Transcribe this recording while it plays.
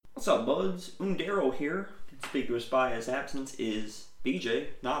What's up, buds? Daryl here. Conspicuous by his absence is BJ,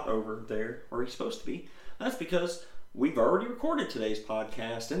 not over there where he's supposed to be. That's because we've already recorded today's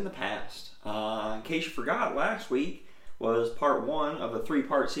podcast in the past. In case you forgot, last week was part 1 of a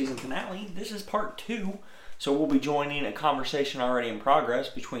 3-part season finale. This is part 2. So we'll be joining a conversation already in progress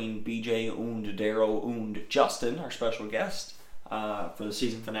between BJ and Daryl and Justin, our special guest, for the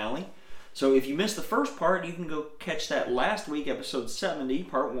season finale. So if you missed the first part, you can go catch that last week, episode 70,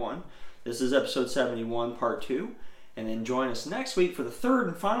 part 1. This is episode 71, part 2. And then join us next week for the third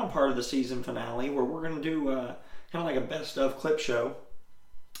and final part of the season finale, where we're going to do kind of like a best of clip show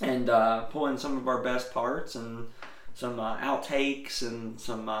and pull in some of our best parts and some outtakes and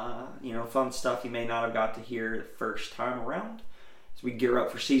some fun stuff you may not have got to hear the first time around. As we gear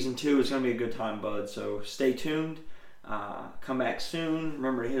up for season 2, it's going to be a good time, bud. So stay tuned. Come back soon.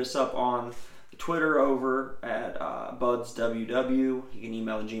 Remember to hit us up on Twitter over at BudsWW. You can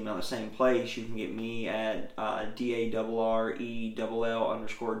email the Gmail the same place. You can get me at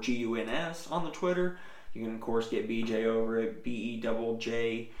DARRELL_GUNS on the Twitter. You can, of course, get BJ over at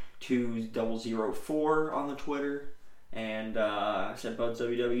BEJJ2004 on the Twitter. And I said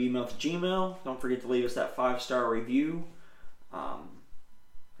BudsWW, email to Gmail. Don't forget to leave us that 5-star review and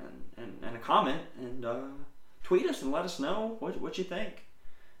a comment. And tweet us and let us know what you think.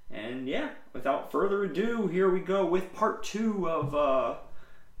 And yeah, without further ado, here we go with part 2 of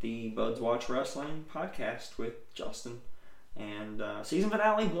the Buds Watch Wrestling podcast with Justin. And season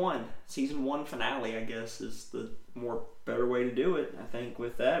finale 1. Season 1 finale, I guess, is the better way to do it. I think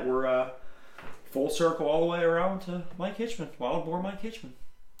with that, we're full circle all the way around to Mike Hitchman. Wild Boar Mike Hitchman.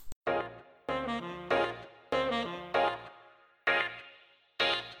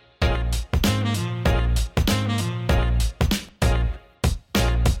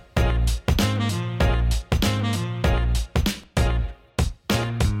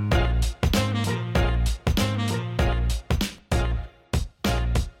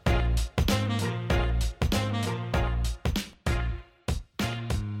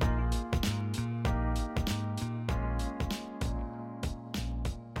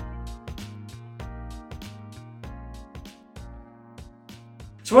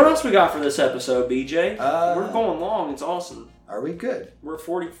 So what else we got for this episode, BJ? We're going long. It's awesome. Are we good? We're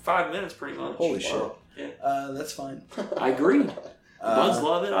 45 minutes pretty much. Holy shit. Yeah. That's fine. I agree. Buds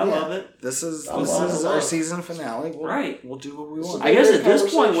love it. I love it. This is our season finale. We'll do what we want. I guess at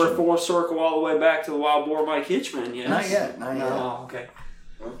this point we're full circle all the way back to the Wild Boar Mike Hitchman. Yes? Not yet. Oh, okay.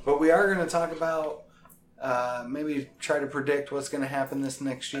 But we are going to talk about maybe try to predict what's going to happen this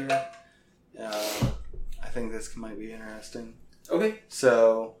next year. I think this might be interesting. Okay.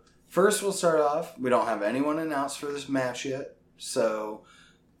 So, first we'll start off. We don't have anyone announced for this match yet. So,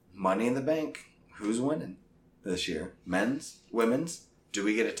 Money in the Bank. Who's winning this year? Men's? Women's? Do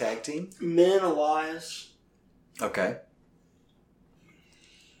we get a tag team? Men, Elias. Okay.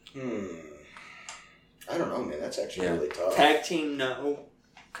 I don't know, man. That's actually really tough. Tag team, no.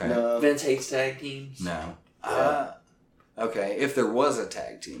 Okay. No. Vince hates tag teams. No. Yeah. Okay. If there was a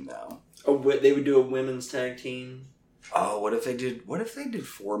tag team, though. They would do a women's tag team. Oh, what if they did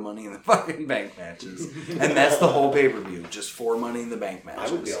 4 Money in the fucking Bank matches? And that's the whole pay-per-view, just 4 Money in the Bank matches.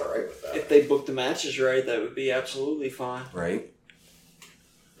 I would be alright with that. If they booked the matches right, that would be absolutely fine. Right?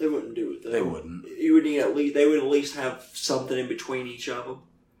 They wouldn't do it though. They wouldn't. You would need they would at least have something in between each of them.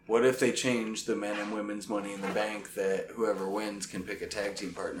 What if they changed the men and women's Money in the Bank that whoever wins can pick a tag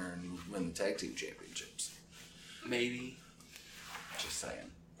team partner and win the tag team championships? Maybe. Just saying.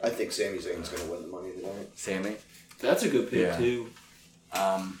 I think Sami Zayn's going to win the Money tonight. Sammy? That's a good pick too.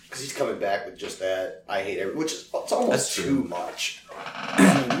 Because he's coming back with just that. I hate everything, which is it's almost too much. I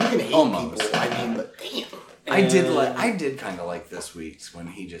mean, you can hate Almost. people. I mean, but damn. I did kind of like this week's when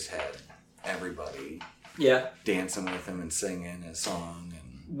he just had everybody dancing with him and singing his song.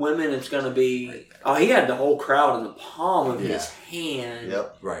 And women, it's going to be. Oh, he had the whole crowd in the palm of his hand.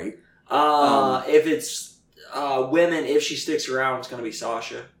 Yep. Right. If it's women, if she sticks around, it's going to be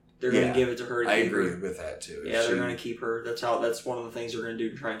Sasha. They're going to give it to her. I agree with that too. Yeah, they're going to keep her. That's one of the things they're going to do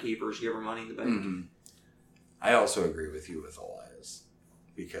to try and keep her. Is give her Money in the Bank. Mm-hmm. I also agree with you with Elias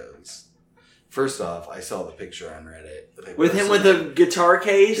because first off, I saw the picture on Reddit with him with a guitar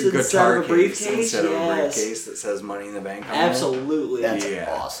case instead of a briefcase. Instead of a briefcase that says Money in the Bank. On Absolutely, that's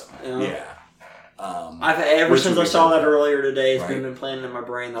awesome. Yeah. Ever since I saw that earlier today, it's been planning in my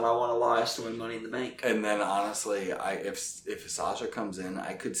brain that I want Elias to win Money in the Bank. And then honestly, if Sasha comes in,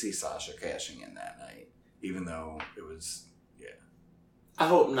 I could see Sasha cashing in that night, even though it was I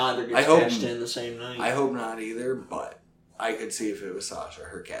hope neither gets cashed in the same night. I hope not either, but I could see if it was Sasha,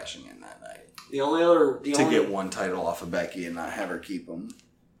 her cashing in that night. The only get one title off of Becky and not have her keep them.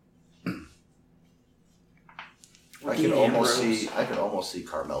 I Dean could almost Ambrose. see. I could almost see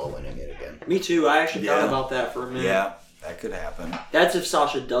Carmella winning it again. Me too. I actually thought Yeah. about that for a minute. Yeah, that could happen. That's if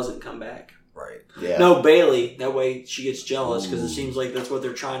Sasha doesn't come back. Right. Yeah. No, Bailey. That way she gets jealous because it Ooh. seems like that's what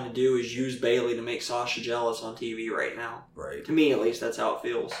they're trying to do is use Bailey to make Sasha jealous on TV right now. Right. To me, at least, that's how it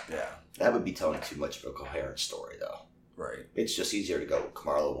feels. Yeah. That would be telling too much of a coherent story, though. Right. It's just easier to go.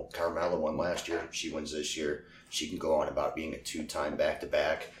 Carmella won last year. She wins this year. She can go on about being a 2-time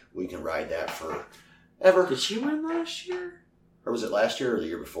back-to-back. We can ride that forever. Did she win last year? Or was it last year or the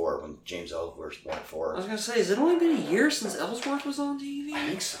year before when James Ellsworth won it for I was her? going to say, has it only been a year since Ellsworth was on TV? I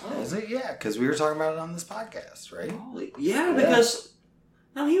think so. Is it? Yeah, because we were talking about it on this podcast, right? Yeah, because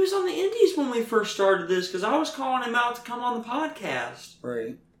no, he was on the Indies when we first started this because I was calling him out to come on the podcast.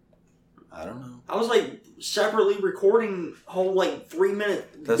 Right. I don't know. I was like separately recording whole like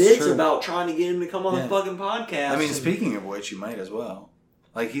 3-minute That's bits true. about trying to get him to come on Yeah. the fucking podcast. I mean, And- speaking of which, you might as well.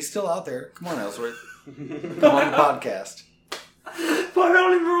 Like, he's still out there. Come on, Ellsworth. Come on the podcast. Fuck, I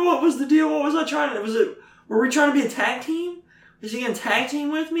don't even remember what was the deal. What was I trying to? Were we trying to be a tag team? Is he gonna tag team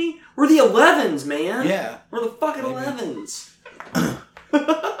with me? We're the 11s, man. Yeah. We're the fucking Maybe. 11s.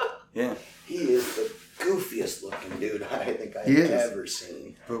 Yeah. He is the goofiest looking dude I think I've He is. ever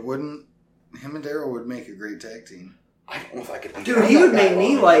seen. But wouldn't him and Daryl would make a great tag team? I don't know if I could be Dude, he would make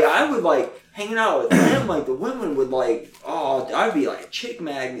me like, I would like, hanging out with him, like the women would like, oh, I'd be like a chick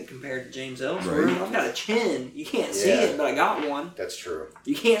magnet compared to James Ellsworth. Right. I've got a chin. You can't see Yeah. it, but I got one. That's true.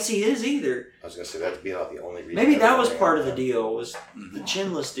 You can't see his either. I was going to say that'd be about the only reason. Maybe I that would was hang part out of the with deal, was the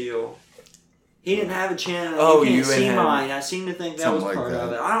chinless deal. He didn't have a chin. Oh, you you can't see and him. mine. I seem to think that was Something like part that.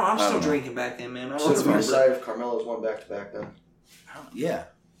 of it. I'm I still don't know. drinking back then, man. I So don't did we remember. decide if Carmella's won back to back then? Yeah.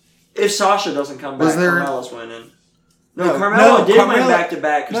 If Sasha doesn't come Was back, there- Carmella's winning. No, No, Carmella did win Carmella- back to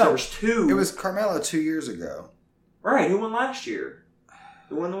back because no, there was two. It was Carmella 2 years ago. Right, who won last year?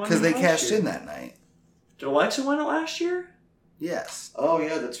 Who won the one? Because they last cashed year? in that night. Did Alexa win it last year? Yes. Oh,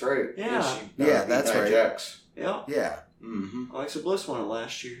 yeah, that's right. Yeah. she, Yeah, beat that's Nia right. Jax. Yeah. Yeah. Mm-hmm. Alexa Bliss won it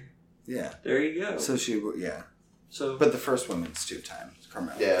last year. Yeah. There you go. So she, yeah. So But the first woman's 2 times.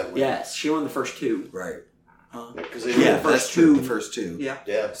 Carmella. Yeah. yes, she won the first two. Right. Huh? Because they Yeah, would first that's true. two. The first 2. Yeah.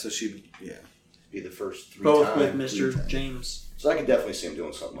 yeah, So she, yeah. be the first 3 Both times. with Mr. times. James. So I could definitely see him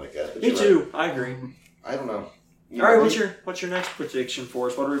doing something like that. But Me you're too. right. I agree. I don't know. You All right, know, what's your next prediction for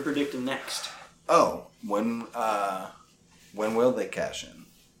us? What are we predicting next? Oh, when will they cash in?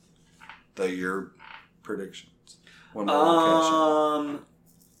 Your predictions. When will they cash in?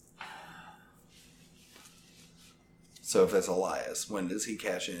 So if it's Elias, when does he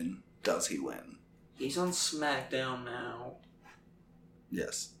cash in? Does he win? He's on SmackDown now.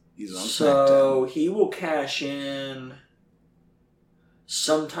 Yes. He's on So he will cash in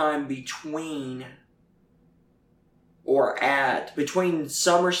sometime between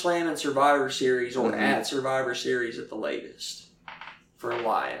SummerSlam and Survivor Series or Mhm. at Survivor Series at the latest for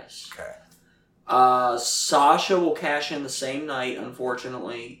Elias. Okay. Sasha will cash in the same night,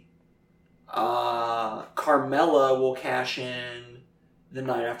 unfortunately. Carmella will cash in the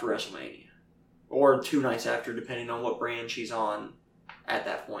night after WrestleMania. Or 2 nights after, depending on what brand she's on at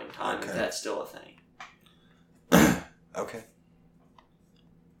that point in time, if Okay. that's still a thing. Okay.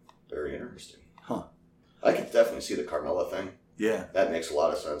 Very interesting. Huh. I could definitely see the Carmella thing. Yeah. That makes a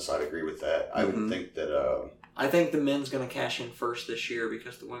lot of sense. I'd agree with that. I would Mhm. think that I think the men's going to cash in first this year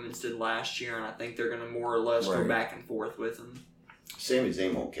because the women's did last year, and I think they're going to more or less go Right. back and forth with them. Sami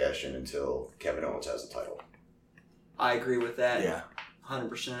Zayn won't cash in until Kevin Owens has the title. I agree with that. Yeah.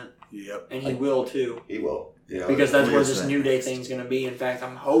 100%. Yep. And he will too. He will. You know, Because that's where Where's this that New Day next? thing's going to be. In fact,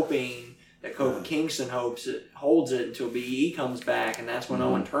 I'm hoping that Kofi Uh. Kingston holds it until BE comes back, and that's when Mhm.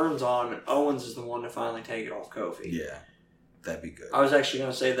 Owen turns on, and Owens is the one to finally take it off Kofi. Yeah. That'd be good. I was actually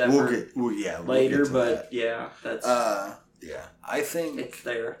going to say that We'll for get later, get to but that. yeah, that's Yeah. I think it's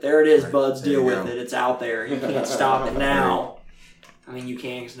there. There it is, Right, buds. there Deal you with go. it. It's out there. You can't stop it now. I mean, you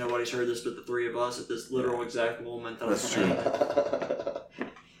can't because nobody's heard this but the 3 of us at this literal exact moment. That That's I'm true. saying.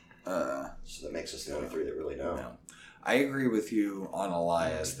 So that makes us the only 3 that really know. No. I agree with you on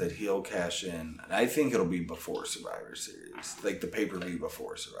Elias that he'll cash in. And I think it'll be before Survivor Series, like the pay-per-view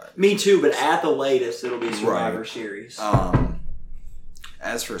before Survivor. Me too, but at the latest, it'll be Survivor Right. Series.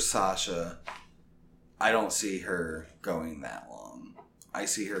 As for Sasha, I don't see her going that long. I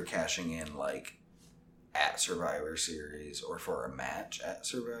see her cashing in like at Survivor Series or for a match at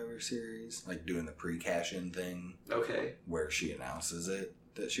Survivor Series, like doing the pre-cash-in thing Okay. where she announces it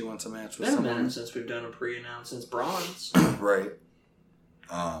that she wants a match It's with been a someone. minute since we've done a pre-announce since Bronze. Right.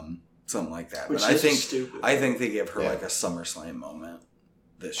 Something like that. Which But is stupid. I think they give her Yeah. like a SummerSlam moment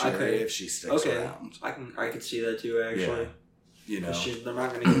this year Okay. if she sticks Okay. around. I could see that too, actually. You know. They're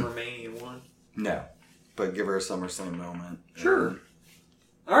not going to give her Mania one. No. but give her a SummerSlam moment. Sure.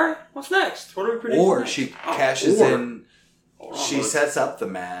 All right, what's next? What are we predicting? Or next? she cashes in. Hold on, She look. sets up the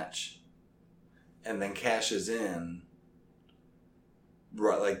match, and then cashes in,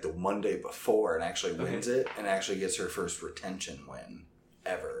 like the Monday before, and actually wins it, and actually gets her first retention win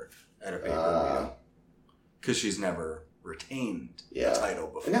ever at a pay-per-view. Because she's never retained the title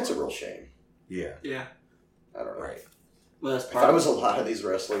before. And that's a real shame. Yeah. Yeah. I don't know. Right. Well, that's If part I of was a lot of these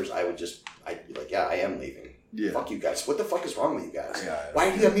wrestlers, I'd be like, yeah, I am leaving. Yeah. Fuck you guys. What the fuck is wrong with you guys? Yeah, Why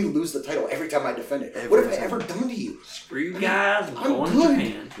do you have me lose the title every time I defend it? Every What have I time. ever done to you? Screw you guys. I'm I'm going good. to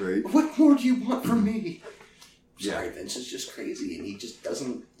Japan. Right. What more do you want from me? Yeah. Sorry, Vince is just crazy, and he just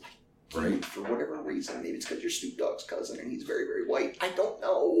doesn't like Right. you for whatever reason. Maybe it's because you're Snoop Dogg's cousin, and he's very, very white. I don't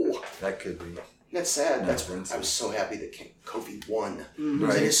know. That could be. That's sad. No, That's Vince I was is- so happy that Kofi won. Mhm.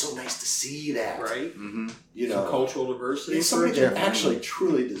 Right. It is so nice to see that. Right? Mm-hmm. You Some know, cultural diversity. it's for somebody a that change. actually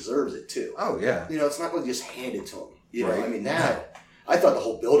truly deserves it too. Oh, yeah. You know, it's not like just handed to him. You know, Right. I mean that. I thought the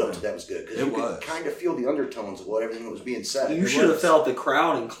whole build up to that was good because It you was. could kind of feel the undertones of what everything that was being said. You It should have was. felt the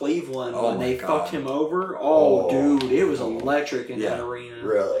crowd in Cleveland Oh when my they God. fucked him over. Oh, Oh. dude, it was electric in Yeah. that arena.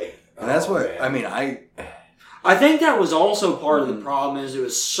 Really, And that's Oh, what, man. I mean, I think that was also part of the Mhm. problem is it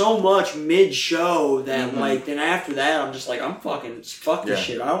was so much mid-show that Mhm. like then after that I'm just like fuck this Yeah.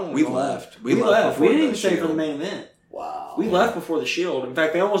 shit. I don't want We to go left. home. We We left. left We before didn't the even stay for the Shield. main event. Wow. We left before the Shield. In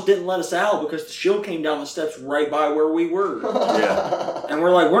fact, they almost didn't let us out because the Shield came down the steps right by where we were. Yeah. And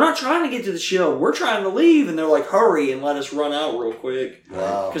we're like, we're not trying to get to the Shield. We're trying to leave. And they're like, hurry and let us run out real quick.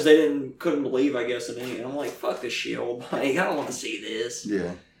 Wow. Because they couldn't believe, I guess, in any. And I'm like, fuck the Shield. Like, I don't want to see this.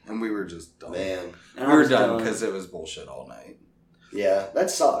 yeah. And we were just done. Man. And We I were was done because it was bullshit all night. Yeah, that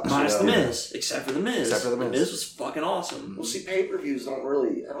sucks. Minus you the know? Miz, except for the Miz. Except for The Miz. was fucking awesome. Well, see, pay-per-views don't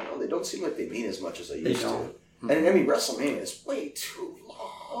really, I don't know, they don't seem like they mean as much as they They used don't. to. And I mean, WrestleMania is way too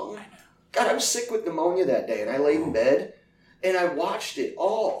long. God, I was sick with pneumonia that day, and I laid in bed, and I watched it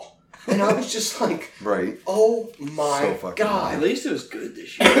all. And I was just like, Right. oh my So fucking God. At least it was good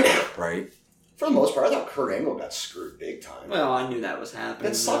this year. Right. For the most part, I thought Kurt Angle got screwed big time. Well, I knew that was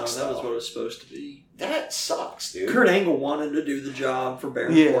happening. That sucks, That was though. what it was supposed to be. That sucks, dude. Kurt Angle wanted to do the job for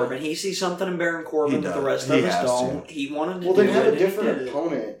Baron Yeah. Corbin. He sees something in Baron Corbin He that the does. rest He of us has don't. He wanted to Well, do then have it, a and he different did it.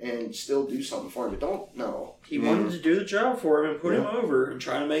 opponent and still do something for him. But don't, no. He wanted to do the job for him and put him over and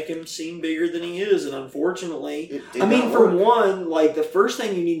try to make him seem bigger than he is. And unfortunately, It did I mean, not for work. one, like the first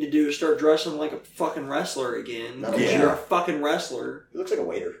thing you need to do is start dressing like a fucking wrestler again. No. Because Yeah. you're a fucking wrestler. He looks like a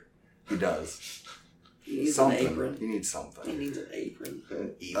waiter. He does. He needs Something. an apron. He needs He something. needs an apron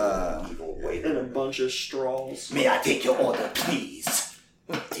An evil, evil and a waiter. bunch of straws. May I take your order, please?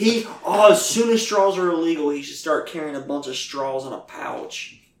 As soon as straws are illegal, he should start carrying a bunch of straws in a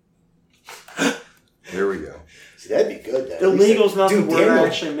pouch. There we go. See, that'd be good then. Illegal's not the Dude, word Daniel- I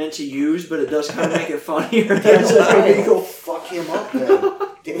actually meant to use, but it does kind of make it funnier. Daniel That's Bryan illegal. will fuck him up then.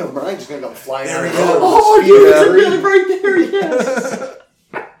 Daniel Bryan's just gonna come flying There out he of goes. the Oh, speed dude, of it's the really ring. right there, yes.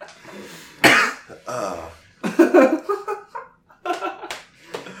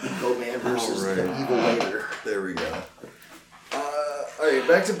 Go man versus Alright. the evil waiter. There we go. Alright,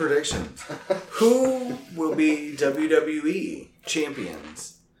 back to predictions. Who will be WWE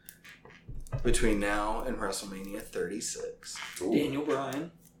champions between now and WrestleMania 36? Daniel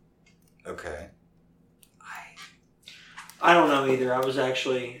Bryan. Okay. I don't know either. I was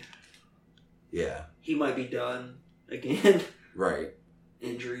actually... Yeah. He might be done again. Right.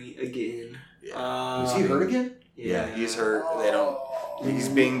 Injury again. Yeah. Is he hurt again? Yeah, he's hurt. They don't. He's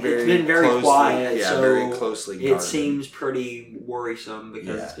being very. It's been very closely, quiet, Yeah, so very closely guarded. It seems pretty worrisome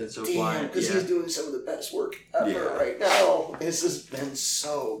because Yeah. it's been so Damn, quiet. because Yeah. he's doing some of the best work ever Yeah. right now. This has been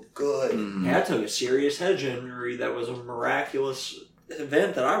so good. Mhm. Yeah, I took a serious head injury that was a miraculous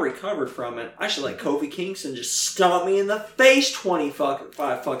event that I recovered from it. I should let Kofi Kingston just stomp me in the face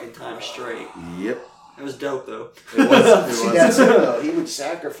 5 fucking times straight. Yep. It was dope though. It was. It See, was. that's it though. He would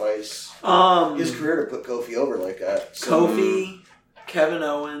sacrifice Um, his career to put Kofi over like that. So, Kofi, Kevin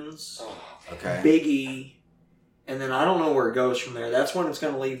Owens, Okay. Big E, and then I don't know where it goes from there. That's when it's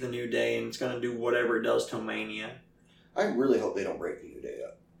going to leave the New Day and it's going to do whatever it does till Mania. I really hope they don't break the New Day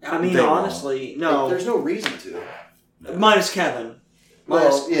up. I mean, They won't. honestly, no. There's no reason to. Minus Kevin.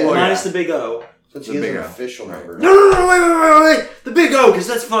 Well, yeah. minus the Big O. Since The he is Big an O. official Right. member. No, wait. The Big O, because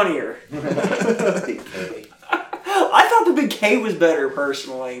that's funnier. Big K. I thought the Big K was better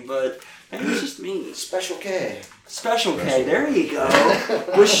personally, but maybe it's just me. Special K. Special K, there you go.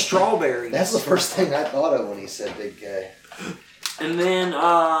 With strawberries. That's the first thing I thought of when he said Big K. And then,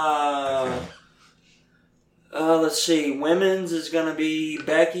 let's see. Women's is going to be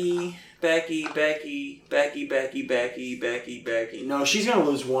Becky, Becky. No, she's going to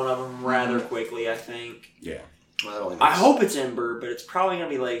lose one of them rather quickly, I think. Yeah. Well, I hope it's Ember, but it's probably going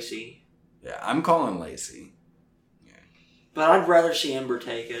to be Lacey. Yeah, I'm calling Lacey. But I'd rather see Ember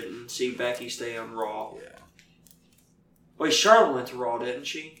take it and see Becky stay on Raw. Yeah. Wait, Charlotte went to Raw, didn't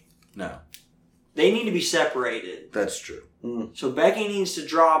she? No, They need to be separated. that's true. So Becky needs to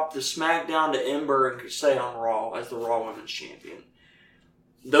drop the SmackDown to Ember and stay on Raw as the Raw Women's Champion.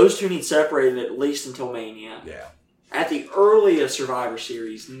 Those two need separated at least until Mania. Yeah. At the earliest Survivor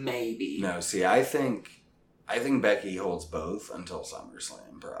Series, maybe. No, see, I think Becky holds both until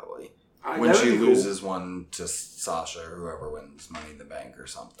SummerSlam, probably. When that would she be cool. loses one to Sasha or whoever wins Money in the Bank or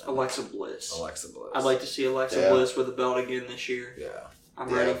something. Alexa Bliss. Alexa Bliss. I'd like to see Alexa Bliss with a belt again this year. Yeah. I'm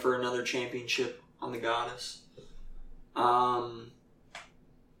ready for another championship on the Goddess.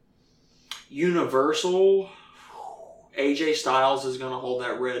 Universal. AJ Styles is going to hold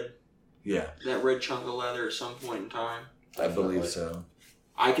that red chunk of leather at some point in time. I believe so.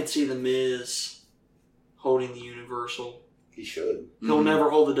 I could see The Miz holding the Universal. He should. He'll never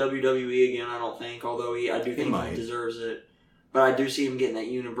hold the WWE again, I don't think, although I do think might. he deserves it. But I do see him getting that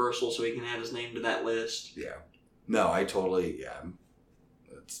Universal so he can add his name to that list. Yeah. No, I totally,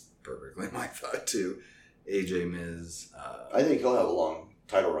 that's perfectly my thought too. AJ Miz. I think he'll have a long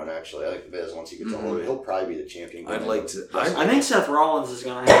title run, actually. I think Miz, once he gets a hold of it, he'll probably be the champion. I'd like to. I think Seth Rollins is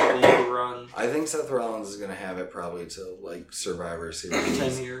going to have a lengthy run. I think Seth Rollins is going to have it probably till like Survivor Series.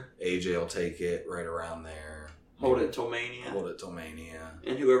 10 year. AJ will take it right around there. Hold it till Mania. Hold it till Mania.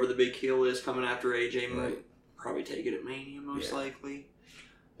 And whoever the big heel is coming after AJ Right. might probably take it at Mania, most likely.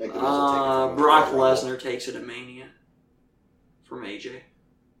 I think the Miz will take it from Brock Royal Rumble. Lesnar takes it at Mania from AJ.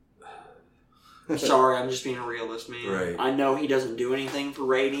 Sorry, I'm just being a realist, man. Right. I know he doesn't do anything for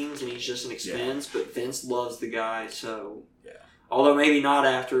ratings and he's just an expense, but Vince loves the guy, so. Yeah. Although maybe not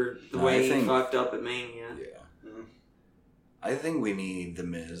after the No, way I he think- fucked up at Mania. Yeah. I think we need The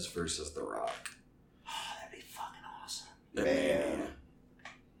Miz versus The Rock. Oh, that'd be fucking awesome. At Man. Mania.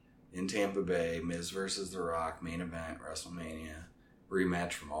 In Tampa Bay, Miz versus The Rock, main event, WrestleMania.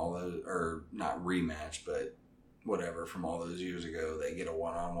 Rematch from all those, or not rematch, but whatever, from all those years ago. They get a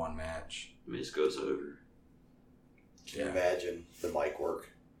one-on-one match. Miz goes over. Can you imagine the mic work?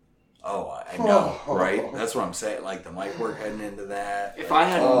 Oh, I know, right? That's what I'm saying. Like, the mic work heading into that. If like, I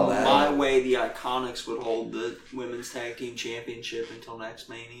had all that. my way, the Iconics would hold the Women's Tag Team Championship until next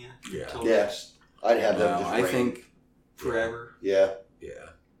Mania. Yeah. Until Yeah. next I'd have them No, just I reign. think... forever. Yeah. Yeah.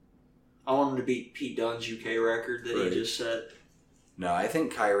 I want him to beat Pete Dunne's UK record that Right. he just set. No, I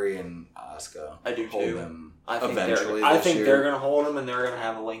think Kyrie and Asuka I do hold too. them I think eventually I this think year. they're going to hold him, and they're going to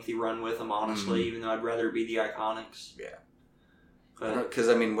have a lengthy run with him. Honestly, Mhm. even though I'd rather it be the Iconics. Yeah. But Because,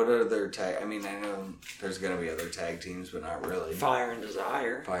 I mean, what are their tag... I mean, I know there's going to be other tag teams, but not really. Fire and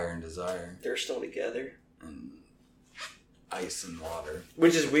Desire, Fire and Desire. they're still together. And Ice and Water.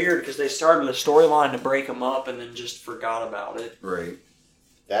 Which is weird because they started a storyline to break them up and then just forgot about it. Right.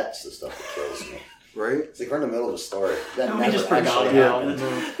 That's the stuff that kills me. Right? It's like we're in the middle of a story. That No, never he just forgot actually about happened.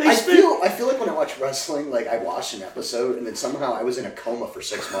 it. I feel like when I watch wrestling, like I watched an episode and then somehow I was in a coma for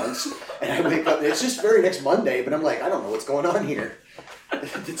 6 months and I wake up and it's just very next Monday, but I'm like, I don't know what's going on here.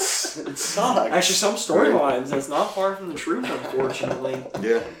 It sucks. Actually, some storylines, that's not far from the truth, unfortunately.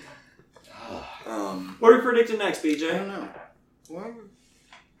 Yeah. What are we predicting next, I BJ? don't know. What?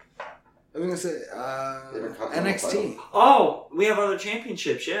 I was going to say, Intercontinental NXT. Oh, we have other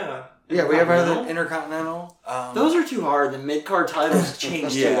championships, yeah. Yeah, we have our Intercontinental. Intercontinental. Those are too hard. The mid-card titles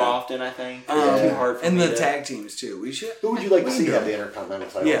change Yeah. too often, I think. Yeah. Too hard for and me the to- tag teams, too. We should... Who would you like to we see can have go. the Intercontinental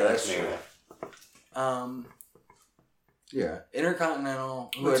title? Yeah, next that's Mania? Yeah,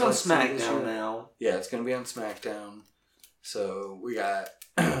 Intercontinental. who It's I'd on like to see this SmackDown year. now. Yeah, it's going to be on SmackDown. So, we got...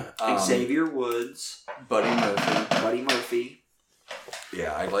 Xavier Woods, Buddy Murphy. Buddy Murphy.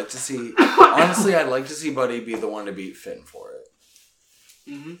 Yeah, I'd like to see... honestly, I'd like to see Buddy be the one to beat Finn for it.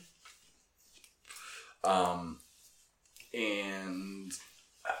 Mm-hmm. And...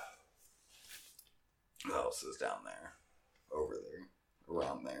 who else is down there? Over there.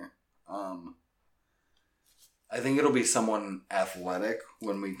 Around there. I think it'll be someone athletic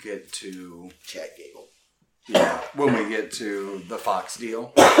when we get to... Chad Gable. Yeah, when we get to the Fox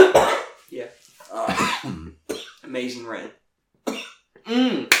deal. Yeah. Um, Amazing Red.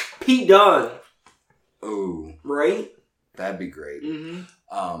 Pete Dunne, ooh, right? that'd be great.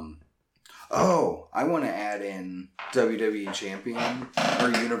 Mm-hmm. Oh, I want to add in WWE Champion or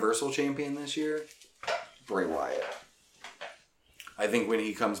Universal Champion this year, Bray Wyatt. I think when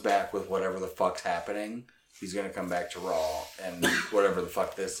he comes back with whatever the fuck's happening, he's going to come back to Raw, and whatever the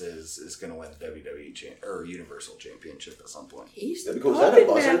fuck this is going to win the WWE or Universal Championship at some point. He's That'd the be cool. Is that a puppet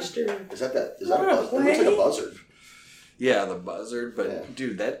buzzard? master. Is that a buzzard? It looks like a buzzard. Yeah, the buzzard, but Yeah.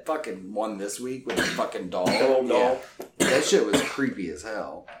 dude, that fucking one this week with the fucking doll. The little doll. That shit was creepy as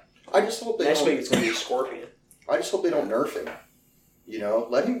hell. I just hope they Next don't. week it's going to be a scorpion. I just hope they don't nerf him. You know,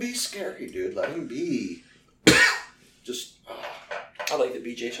 let him be scary, dude. Let him be. Just. I like the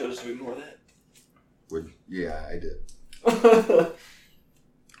BJ shows to ignore that. Yeah, I did.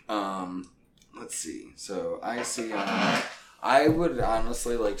 Let's see. So I would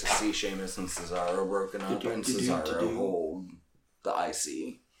honestly like to see Sheamus and Cesaro broken up, and Cesaro hold the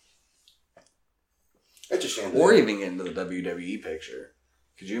IC, It's a shame. or even get into the WWE picture.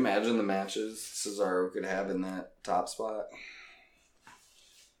 Could you imagine the matches Cesaro could have in that top spot?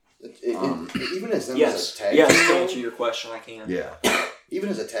 Even as them Yes. as a tag Yes, team, to answer your question, I can. Yeah, even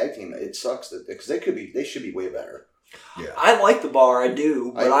as a tag team, it sucks that because they should be way better. yeah. I like the Bar, I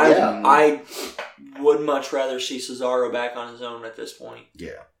do, but Yeah. I would much rather see Cesaro back on his own at this point.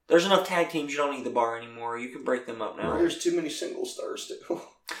 Yeah. There's enough tag teams, you don't need the Bar anymore. You can break them up now. There's too many single stars too.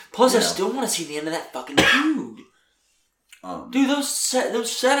 Plus, I Yeah. still want to see the end of that fucking feud. Dude, those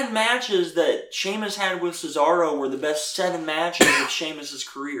 7 matches that Sheamus had with Cesaro were the best 7 matches of Sheamus'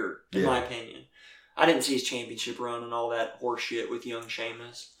 career, in my opinion. I didn't see his championship run and all that horse shit with young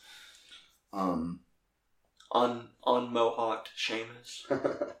Sheamus. Unmohawked Sheamus.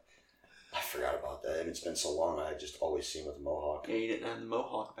 I forgot about that, and it's been so long. I just always seen with the mohawk. Yeah, you didn't have the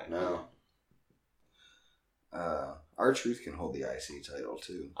Mohawk back then. No, R-Truth can hold the IC title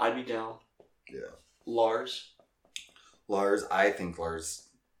too. I'd be down. Yeah. Lars. I think Lars.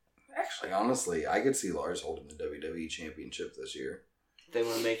 Actually, honestly, I could see Lars holding the WWE Championship this year. They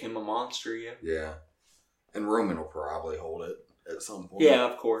want to make him a monster, yeah. Yeah. And Roman will probably hold it at some point. Yeah,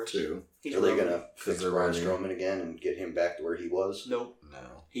 of course. Too. He's are they Roman. gonna fix they're Braun running. Strowman again and get him back to where he was? Nope.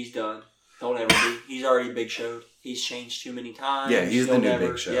 No. He's done. Don't ever be. He's already big showed. He's changed too many times. Yeah, he's the He'll new never-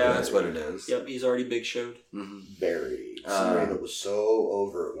 Big Show. Yeah. That's what it is. Yep, he's already big showed. Mm-hmm. Buried. Serena was so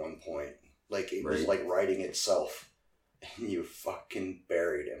over at one point, like it was like writing itself, and you fucking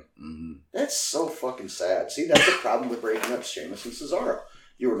buried him. Mm-hmm. That's so fucking sad. See, that's the problem with breaking up Sheamus and Cesaro.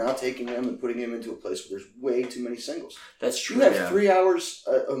 You are now taking them and putting him into a place where there's way too many singles. That's true. You have Yeah. 3 hours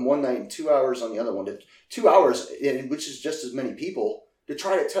on one night and 2 hours on the other one. 2 hours, which is just as many people, to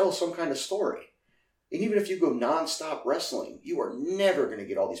try to tell some kind of story. And even if you go non-stop wrestling, you are never going to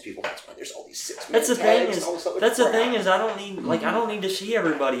get all these people. That's why there's all these 6-minute That's the thing tags is. and all this other That's the crap. thing is. I don't need to see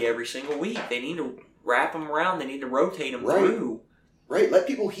everybody every single week. They need to wrap them around. They need to rotate them Right. through. Right, let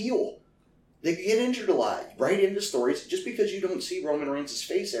people heal. They get injured a lot. Write into stories. Just because you don't see Roman Reigns'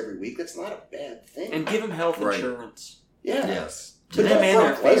 face every week, that's not a bad thing. And give them health Right. insurance. yeah. Yes. To But them don't and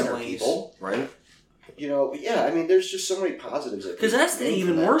their Brock Lesnar, families. people. Right? You know, yeah, I mean, there's just so many positives. Because that's the gain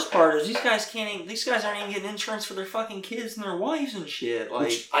even from that. worst part is these guys aren't even getting insurance for their fucking kids and their wives and shit. Like,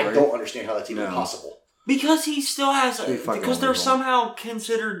 Which I Right. don't understand how that's even No. possible. because he still has, Pretty fucking because they're illegal. somehow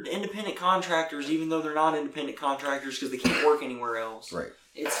considered independent contractors, even though they're not independent contractors because they can't work anywhere else. Right.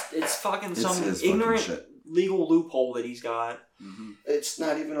 It's fucking It's some his fucking ignorant shit. legal loophole that he's got. Mm-hmm. It's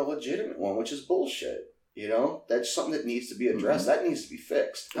not even a legitimate one, which is bullshit. You know, that's something that needs to be addressed. Mm-hmm. That needs to be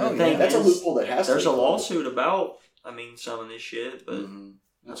fixed. Oh, And yeah. that's a is, loophole that has There's to a be lawsuit about, some of this shit, but Mm-hmm.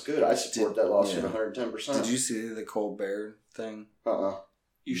 That's good. I support that lawsuit yeah. 110%. Did you see the Colbert thing? you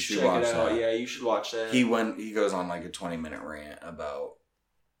You should should check watch it out. that. Yeah, you should watch that. He goes on like a 20-minute rant about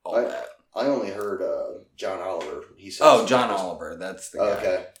all that. I only heard John Oliver. He said Oh, John Oliver. That's the guy.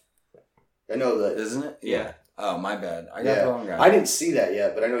 Okay. I know that. Isn't it? Yeah. Oh, my bad. I got Yeah. the wrong guy. I didn't see that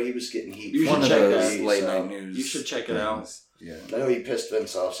yet, but I know he was getting heat. You from should One of check those that. late night news. You should check it out. things. Yeah. I know he pissed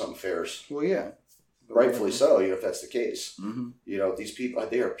Vince off something fierce. Well, yeah. Rightfully so, you know, if that's the case. Mm-hmm. You know, these people,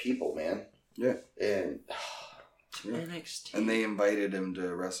 they are people, man. Yeah. And Yeah. NXT. And they invited him to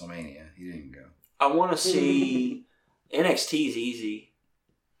WrestleMania. He didn't go. I want to see NXT's easy.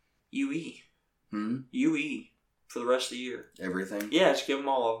 UE for the rest of the year. Everything? Yeah, just give them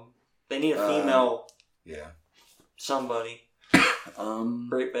all of them. They need a female Yeah. somebody.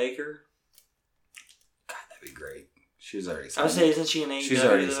 Britt Baker. God, that'd be great. She's already I signed. would say, isn't she an AEW? She's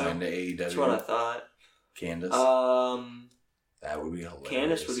already though? signed to AEW. That's what I thought. Candace. That would be hilarious.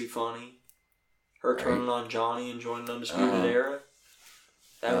 Candace would be funny. Her Right. turning on Johnny and joining the Undisputed Uh-huh. Era.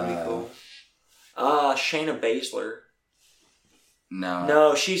 That would be cool. Shayna Baszler. No.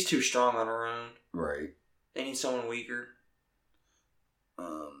 No, she's too strong on her own. Right. They need someone weaker.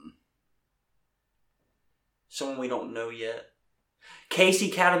 Someone we don't know yet. Casey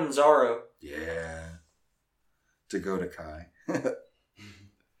Catanzaro. Yeah. Dakota Kai.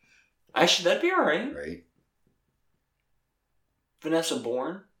 Actually, that'd be alright. Right. Vanessa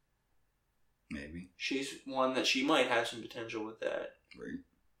Bourne. Maybe. She's one that she might have some potential with that. Right.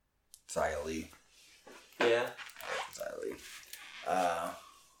 Xia Li. Yeah. Xia Li.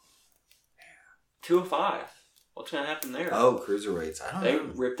 205. What's going to happen there? Oh, cruiserweights. I don't They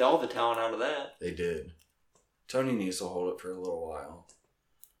know. ripped all the talent out of that. They did. Tony needs to hold it for a little while.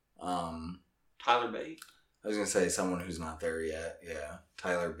 Tyler Bate. I was going to say someone who's not there yet. Yeah.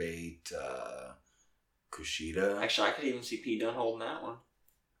 Tyler Bate, Kushida. Actually, I could even see Pete Dunne holding that one.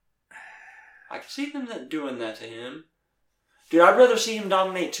 I could see them doing that to him. Dude, I'd rather see him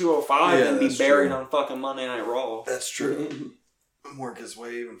dominate 205 Yeah, than be that's buried true. on fucking Monday Night Raw. That's true. Work his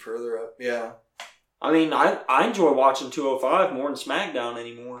way even further up. Yeah. I mean, I enjoy watching 205 more than SmackDown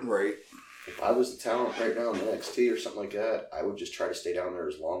anymore. Right. If I was the talent right now in NXT or something like that, I would just try to stay down there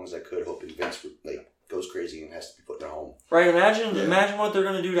as long as I could, hoping Vince would, goes crazy and has to be put in a home. Right, imagine what they're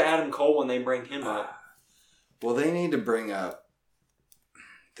going to do to Adam Cole when they bring him up. Well, they need to bring up...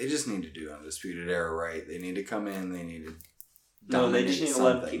 They just need to do Undisputed Era right. They need to come in. They need to They just need to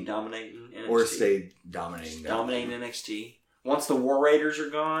let him something. keep dominating NXT. Or stay dominating. Dominating NXT. Once the War Raiders are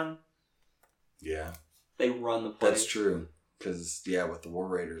gone, Yeah. they run the place. That's true. Because, with the War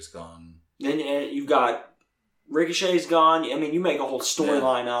Raiders gone... Then you've got Ricochet's gone. I mean, you make a whole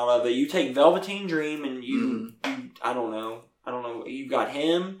storyline out of it. You take Velveteen Dream and you I don't know. You've got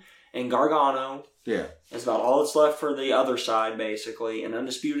him and Gargano. Yeah. That's about all that's left for the other side, basically. An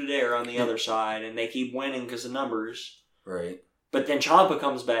Undisputed Era on the other side. And they keep winning because of numbers. Right. But then Ciampa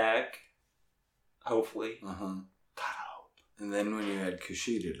comes back. Hopefully. Uh-huh. God, I hope. And then when you add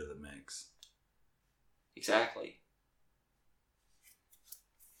Kushida to the mix. Exactly.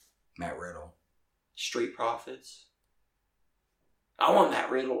 Matt Riddle. Street Profits. I want Matt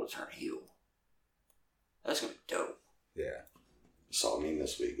Riddle to turn heel. That's going to be dope. Yeah. Saw a meme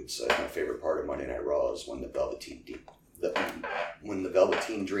this week. It said my favorite part of Monday Night Raw is when the Velveteen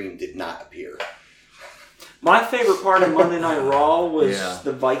Dream did not appear. My favorite part of Monday Night Raw was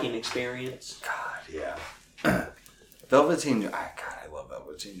the Viking experience. God, yeah. Velveteen... God, I love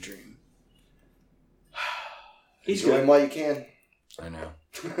Velveteen Dream. He's Enjoy good. him while you can. I know.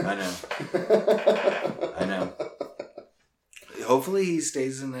 I know. Hopefully he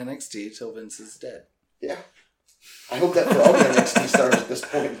stays in NXT till Vince is dead. Yeah. I hope that for all the NXT stars at this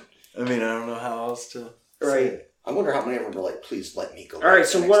point. I mean, I don't know how else to say Right. it. I wonder how many of them are like, please let me go. All right,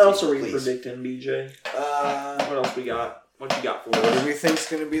 so back to what NXT, else are we please. predicting, BJ? What else we got? What you got for What do us? we think's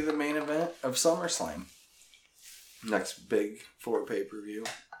going to be the main event of SummerSlam? Next big 4 pay-per-view.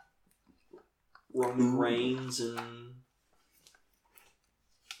 Roman Reigns and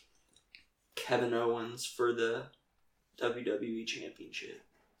Kevin Owens for the WWE Championship.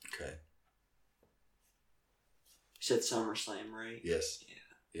 Okay. You said SummerSlam, right? Yes.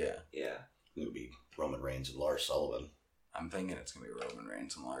 Yeah. Yeah. It would be Roman Reigns and Lars Sullivan. I'm thinking it's going to be Roman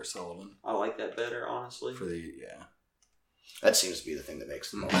Reigns and Lars Sullivan. I like that better, honestly. For the, That seems to be the thing that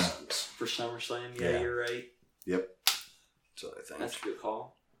makes the most sense. For SummerSlam, yeah, you're right. Yep. That's what I think. That's a good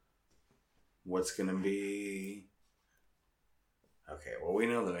call. What's going to be... Okay, well, we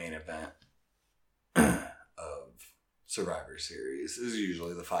know the main event of Survivor Series is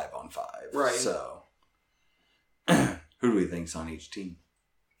usually the 5-on-5. Right. So, who do we think's on each team?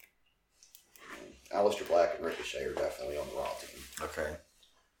 Aleister Black and Ricochet are definitely on the Raw team. Okay.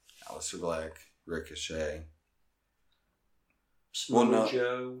 Aleister Black, Ricochet, Samoa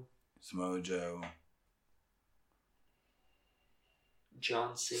Joe, Samoa Joe,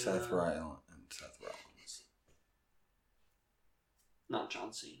 John Cena. Seth Rollins. Not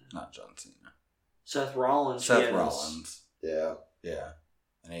John Cena. Not John Cena. Seth Rollins. Seth yes. Rollins. Yeah. Yeah.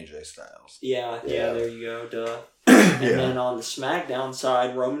 And AJ Styles. Yeah, Yeah. there you go, duh. And then on the SmackDown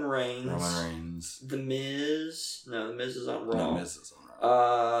side, Roman Reigns. Roman Reigns. The Miz. No, The Miz is on Raw. No, Miz is on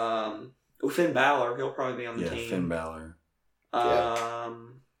Raw. Finn Balor. He'll probably be on the Yeah, team. Finn Balor.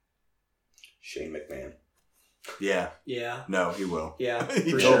 Shane McMahon. Yeah. Yeah. No, he will. Yeah,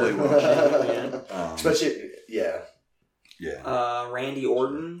 He for totally sure. will. Shane Especially, yeah. Yeah. McMahon. Randy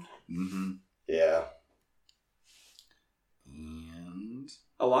Orton. Mm-hmm. Yeah. And...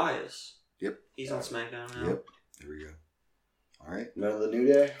 Elias. Yep. He's on SmackDown now. Yep. There we go. All right. None of the New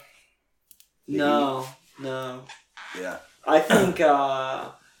Day? No. Yeah. I think,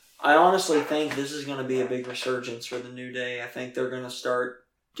 I honestly think this is going to be a big resurgence for the New Day. I think they're going to start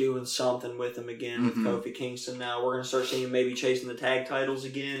doing something with them again with Kofi Kingston now. We're going to start seeing him maybe chasing the tag titles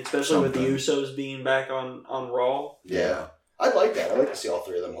again, especially with the Usos being back on Raw. Yeah. I'd like that. I'd like to see all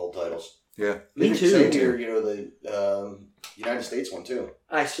 3 of them hold titles. Yeah. Me too. Same here, the United States one too.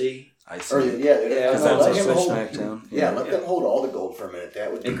 I see. I see. Or, yeah, Because let that's him also hold- SmackDown. Yeah, let them hold all the gold for a minute.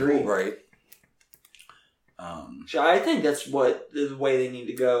 That would be Agreed. cool. Right. I think that's the way they need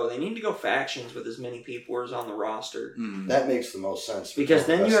to go. They need to go factions with as many people as on the roster. That makes the most sense. Because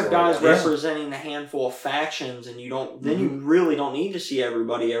then you have guys representing a handful of factions, and you really don't need to see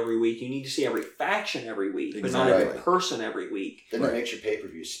everybody every week. You need to see every faction every week, but not every person every week. Then that makes your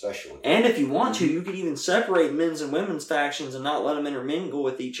pay-per-view special. And if you want to, you could even separate men's and women's factions and not let them intermingle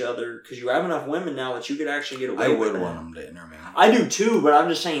with each other, because you have enough women now that you could actually get away with it. I would want them to intermingle. I do too, but I'm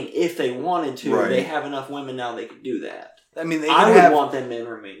just saying if they wanted to, they have enough women now they could do that. I mean, I would want them to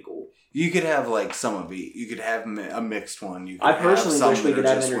intermingle. You could have like some of each. You could have a mixed one. You could I personally wish we could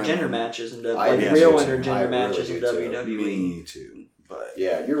have intergender matches and real intergender matches in WWE. Me too. But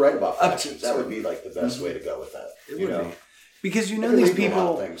yeah, you're right about factions. That would be like the best way to go with that. It would be. Because these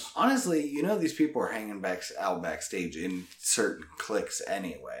people, honestly, these people are hanging out backstage in certain cliques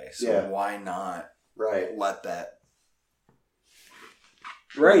anyway. So why not let that?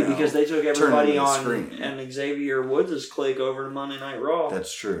 Right, because they took everybody on and Xavier Woods' clique over to Monday Night Raw.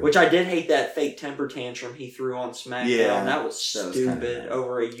 That's true. Which I did hate that fake temper tantrum he threw on SmackDown. Yeah, that was stupid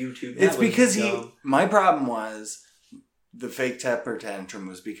over a YouTube. It's because my problem was the fake temper tantrum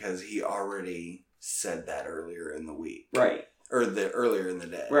was because he already said that earlier in the week. Right. Or earlier in the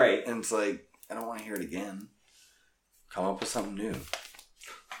day. Right. And it's like, I don't want to hear it again. Come up with something new.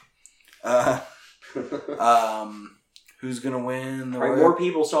 Who's going to win? More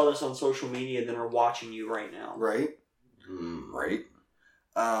people saw this on social media than are watching you right now. Right. Right.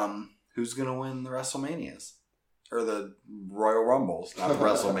 Who's going to win the WrestleManias? Or the Royal Rumbles, not the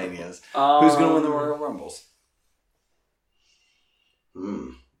WrestleManias. Who's going to win the Royal Rumbles?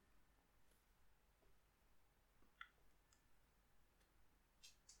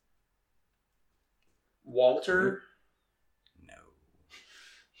 Walter? No.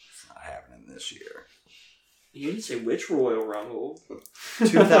 It's not happening this year. You didn't say which Royal Rumble.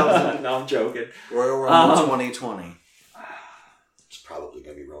 2000. No, I'm joking. Royal Rumble 2020. It's probably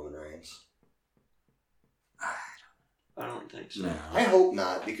going to be Roman Reigns. I don't think so. No. I hope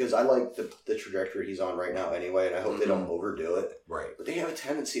not, because I like the trajectory he's on right now anyway, and I hope they don't overdo it. Right. But they have a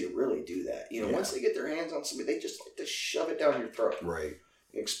tendency to really do that. Once they get their hands on somebody, they just like to shove it down your throat. Right.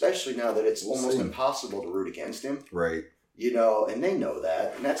 Especially now that it's almost impossible to root against him. Right. And they know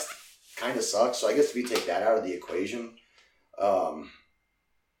that, and that's kind of sucks. So I guess if you take that out of the equation, man,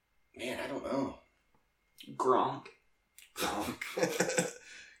 I don't know. Gronk. God,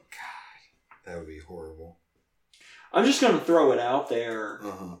 that would be horrible. I'm just going to throw it out there.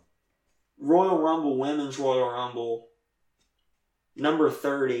 Royal Rumble, Women's Royal Rumble, number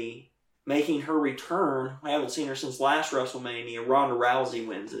 30, making her return. I haven't seen her since last WrestleMania. Ronda Rousey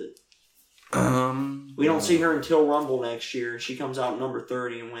wins it. We don't see her until Rumble next year. She comes out number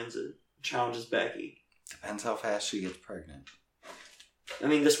 30 and wins it. Challenges Becky. Depends how fast she gets pregnant. I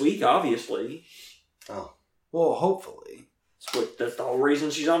mean, this week, obviously. Oh. Well, hopefully. That's the whole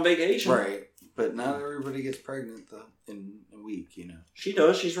reason she's on vacation. Right. But not everybody gets pregnant, though, in a week, She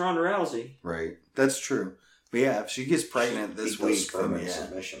does. She's Ronda Rousey. Right. That's true. But yeah, if she gets pregnant this week, then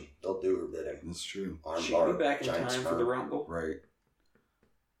submission. They'll do her bidding. That's true. She'll be back in time for the Rumble. Right.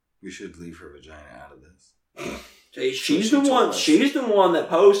 We should leave her vagina out of this. She's the one that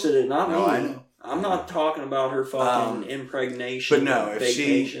posted it, not me. I know. I'm not talking about her fucking impregnation. But no, if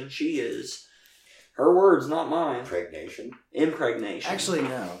vacation. She is. Her words, not mine. Impregnation. Actually,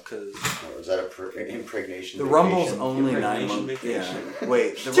 no, because is that impregnation? The Rumble's only 9 months. Yeah.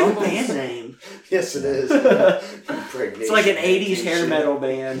 Wait, the Rumble's a band name. Yes, it is. It's like an '80s hair metal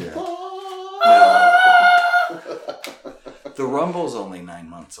band. Yeah. The Rumble's only 9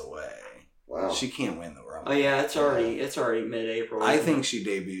 months away. Wow. She can't win the Rumble. Oh yeah, it's already mid-April. I think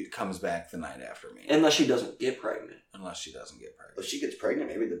she comes back the night after me. Unless she doesn't get pregnant. If she gets pregnant,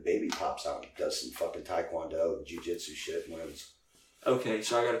 maybe the baby pops out and does some fucking taekwondo and jiu-jitsu shit and wins. Okay,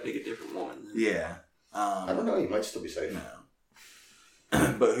 so I gotta pick a different woman then. Yeah. I don't know, you might still be safe.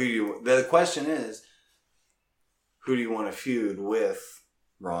 No. But the question is, who do you want to feud with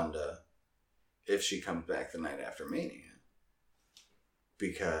Ronda if she comes back the night after Mania?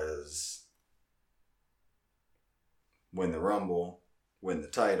 Because win the Rumble, win the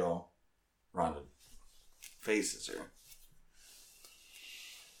title, Ronda faces her.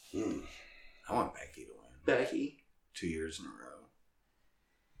 I want Becky to win. Becky. 2 years in a row.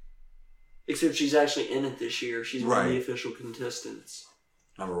 Except she's actually in it this year. She's one of the official contestants.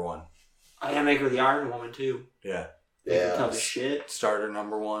 Number 1. I gotta make her the Iron Woman too. Yeah. Yeah. Tough as shit. Starter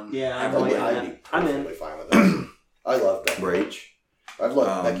number 1. Yeah, I'd be perfectly fine with that. I love Becky Lynch. I've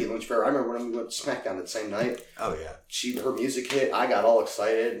loved Becky Lynch forever. I remember when we went to SmackDown that same night. Oh, yeah. Her music hit. I got all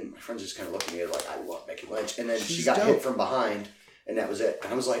excited. And my friends just kind of looked at me like, I love Becky Lynch. And then she got hit from behind. And that was it.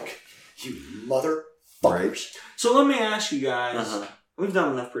 And I was like, you mother Fuckers. So let me ask you guys. Uh-huh. We've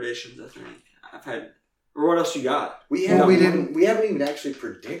done enough predictions, I think. Or what else you got? We haven't even actually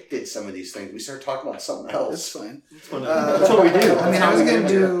predicted some of these things. We started talking about something else. That's fine. That's what we do. I mean, I was going to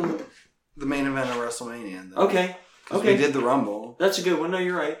do the main event of WrestleMania. Though, Okay. Because we did the Rumble. That's a good one. No,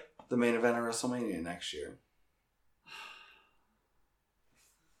 you're right. The main event of WrestleMania next year.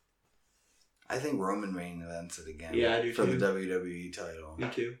 I think Roman main events it again. Yeah, I do for too. the WWE title. Me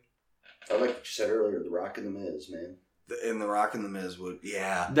too. I like what you said earlier, The Rock and The Miz, man. The Rock and the Miz would,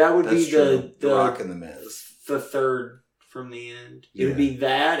 That would that's be true. the Rock and the Miz. the third from the end. It Yeah. would be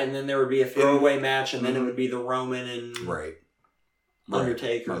that, and then there would be a throwaway match, and then it would be the Roman and Right.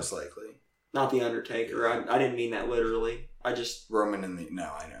 Undertaker. Most likely. Not the Undertaker. I didn't mean that literally. I just Roman and no,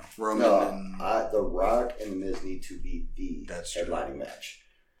 I know. Roman and The Rock and The Miz need to be the That's true. headlining match.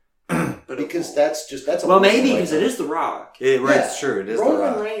 but Because that's a well, maybe right because now. it is The Rock. right, Yeah. it's true. It is Roman the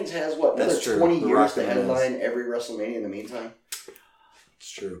Rock. Reigns has what, another That's true. 20 The years Rock to and the Miz. headline every WrestleMania in the meantime.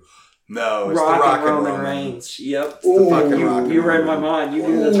 It's true. No, it's Rock the Rock and Roman Reigns. Yep. It's the fucking Ooh. Rock and You read my Roman. mind. You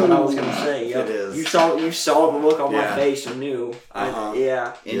knew that's what I was going to say. Yep. It is. You saw the look on my Yeah. face and knew. Uh-huh.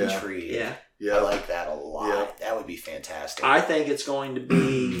 Yeah. Intrigue. Yeah. Yeah. I like that a lot. Yeah. That would be fantastic. I think it's going to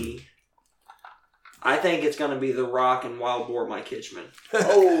be. I think it's going to be The Rock and Wild Boar Mike Hitchman.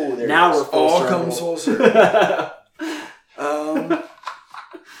 Oh, there Now it we're is. full All circle. comes full circle.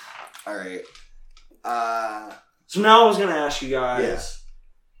 All right. So now I was going to ask you guys. Yeah.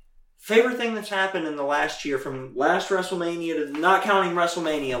 Favorite thing that's happened in the last year, from last WrestleMania to, not counting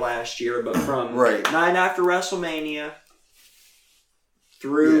WrestleMania last year, but from Right. night after WrestleMania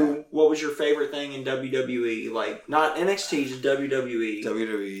through what was your favorite thing in WWE? Like, not NXT, just WWE.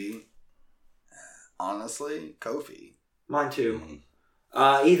 WWE. Honestly, Kofi. Mine too.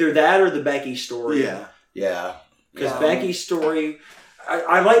 Mhm. Either that or the Becky story. Yeah. Yeah. Because Yeah. Becky's story,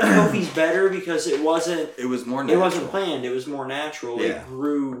 I like Kofi's better because it wasn't It was more natural. it wasn't planned. It was more natural. Yeah. It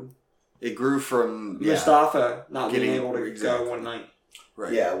grew It grew from Mustafa not being Getting- able to exactly. go one night.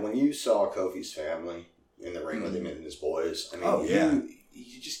 Right. Yeah, when you saw Kofi's family in the ring with him and his boys, I mean, Oh, yeah.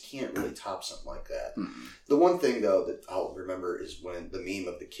 you just can't really top something like that. Mm-mm. The one thing, though, that I'll remember is when the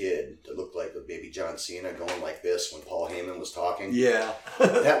meme of the kid that looked like the baby John Cena going like this when Paul Heyman was talking. Yeah.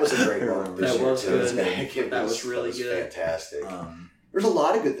 That was a great moment. That was good. That was really good. Fantastic. Um, There's a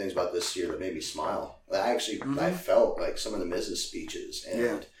lot of good things about this year that made me smile. I felt like some of the Miz's speeches, and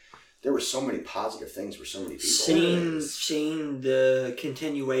Yeah. there were so many positive things for so many people. Seeing the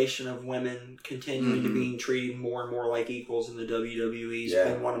continuation of women continuing to Mhm. being treated more and more like equals in the WWE has Yeah.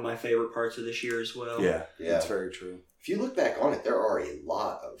 been one of my favorite parts of this year as well. yeah. Yeah. That's very true. If you look back on it, there are a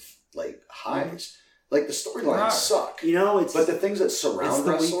lot of like highs. Like the There storylines are. suck, You know, it's but the things that It's surround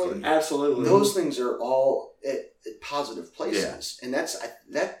the wrestling, weekly. absolutely those things are all at positive places, and that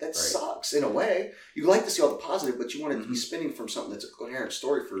sucks in a way. You like to see all the positive, but you want it to be spinning from something that's a coherent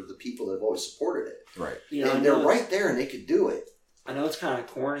story for the people that have always supported it. Right. You know, I And know they're it's- right there, and they could do it. I know it's kind of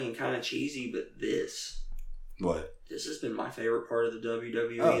corny and kind of cheesy, but this What? has been my favorite part of the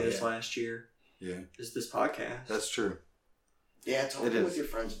WWE Oh, this yeah. last year. Yeah. Is this podcast? That's true. Yeah, talking It with is. your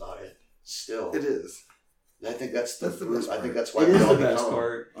friends about it. Still, It is. I think that's the best I part. think that's why It we is all the best become.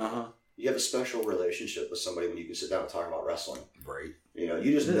 part. Uh-huh. You have a special relationship with somebody when you can sit down and talk about wrestling. Right. You know,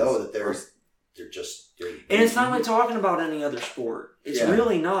 you just It know is. that they're just. And it's not like talking about any other sport. It's Yeah.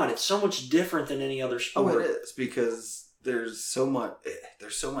 really not. It's so much different than any other Oh, sport. it is because there's so much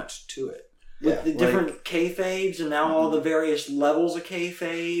to it. With Yeah, the different kayfabes and now all the various levels of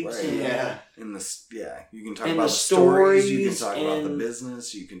kayfabes. Right. And, Yeah. In this, you can talk And about the the stories. You can stories talk about the and-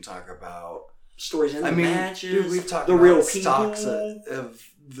 business. You can talk about. stories in the matches. dude, we've talked the about real stocks people. of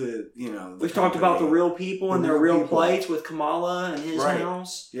the the We've talked about the company. real people and The their real real people. plights with Kamala and his Right.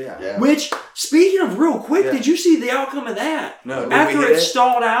 house. Yeah. Yeah. Which, speaking of real quick, Yeah. did you see the outcome of that? No. Did After we hit it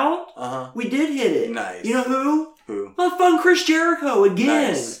stalled out, Uh-huh. we did hit it. Nice. You know who? Who? Motherfucking Chris Jericho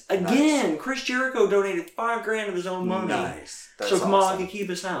again. Nice. Again. Chris Jericho donated $5,000 of his own money. Nice. That's So Kamala awesome. could keep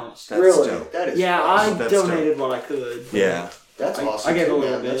his house. That's really? dope. That is Yeah, awesome. I That's donated what I could. Yeah. That's I awesome. gave a too, little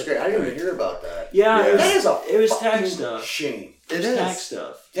man. That's bit. great. I didn't even hear about that. Yeah, Yeah. It, was, That is it was fucking tax stuff. shame. It was It tax is.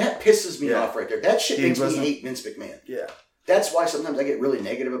 stuff. That pisses me Yeah. off right there. That shit He makes me wasn't- hate Vince McMahon. Yeah. That's why sometimes I get really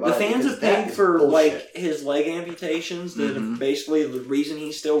negative about The it. fans because have that paid is for bullshit. like his leg amputations that Mhm. are basically the reason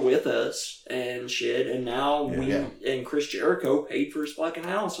he's still with us and shit. And now Yeah. and Chris Jericho paid for his fucking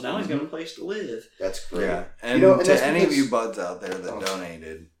house, so now he's got a place to live. That's great. Yeah. And, and to that's any of because- you buds out there that Oh.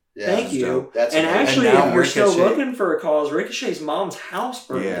 donated, Yeah, Thank that's you. dope. That's and amazing. actually, And now if you're still Ricochet- looking for a cause, Ricochet's mom's house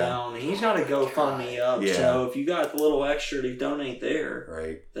burned Yeah. down, and he's got to go fund me up. Yeah. So if you got a little extra to donate there,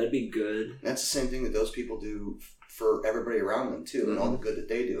 right? that'd be good. That's the same thing that those people do for everybody around them too, and all the good that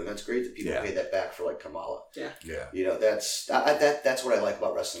they do, and that's great that people pay that back for like Kamala. Yeah. That's what I like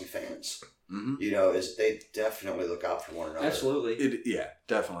about wrestling fans. Is they definitely look out for one another. Absolutely.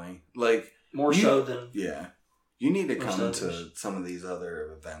 Definitely. Like more so than you need to come to some of these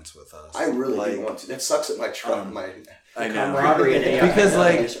other events with us. I really do want to. That sucks at my truck. I know. Camaraderie and AIW because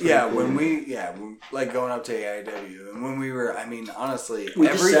cool. when like going up to AIW and when we were, I mean, honestly, we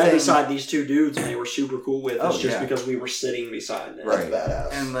just sat beside these two dudes and they were super cool with us because we were sitting beside them. Right,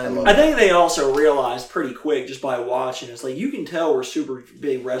 badass. And then I think they also realized pretty quick just by watching. It's like you can tell we're super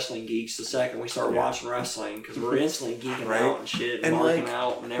big wrestling geeks the second we start watching wrestling because we're instantly geeking out and shit and marking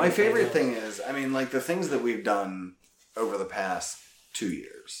out and everything. My favorite thing is, I mean, like the things that we've done over the past 2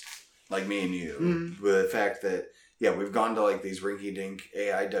 years, like me and you, with the fact that. Yeah, we've gone to like these rinky-dink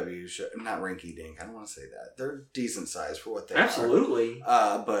AIW shows. Not rinky-dink, I don't want to say that. They're decent size for what they are.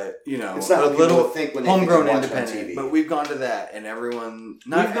 But, it's not a little think when they homegrown think independent. But we've gone to that and everyone...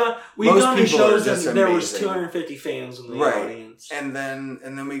 We've gone to shows and there was 250 fans in the audience. And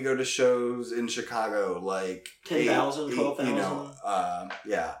then we go to shows in Chicago like... 10,000, 12,000.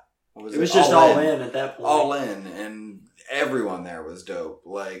 What was it was just all in at that point. All in, and... Everyone there was dope.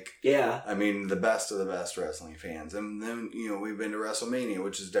 Like, I mean, the best of the best wrestling fans. And then, we've been to WrestleMania,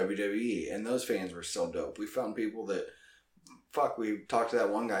 which is WWE, and those fans were still dope. We found people that, we talked to that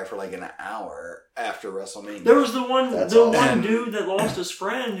one guy for like an hour after WrestleMania. There was the one dude that lost his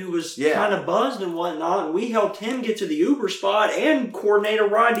friend who was kind of buzzed and whatnot, and we helped him get to the Uber spot and coordinate a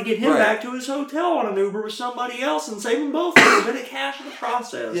ride to get him back to his hotel on an Uber with somebody else and save them both a little bit of cash in the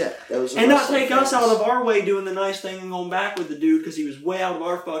process. Yeah. And not take us out of our way doing the nice thing and going back with the dude because he was way out of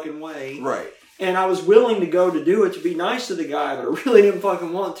our fucking way. Right. And I was willing to go to do it to be nice to the guy, but I really didn't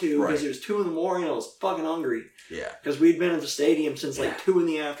fucking want to because it was 2 a.m. and I was fucking hungry. Yeah. Because we'd been at the stadium since like 2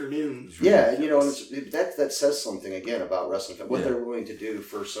 p.m. Yeah, that says something again about wrestling. What they're willing to do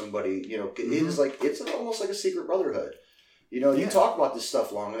for somebody, it is like, it's almost like a secret brotherhood. You talk about this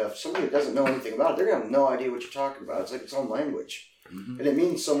stuff long enough, somebody that doesn't know anything about it, they're going to have no idea what you're talking about. It's like its own language. And it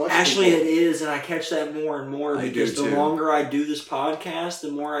means so much. Actually, it is, and I catch that more and more because the longer I do this podcast,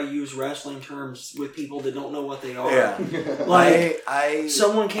 the more I use wrestling terms with people that don't know what they are. Yeah. Like,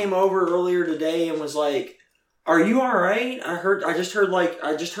 someone came over earlier today and was like, "Are you all right? I just heard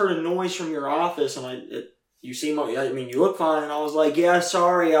a noise from your office, and you look fine." And I was like, "Yeah,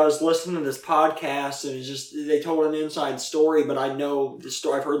 sorry, I was listening to this podcast, and it's just they told an inside story, but I know the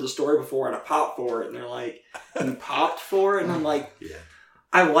story. I've heard the story before, and I popped for it." And they're like, "You popped for it?" And I'm like, "Yeah."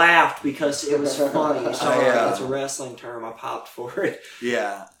 I laughed because it was funny. Sorry, it's a wrestling term. I popped for it.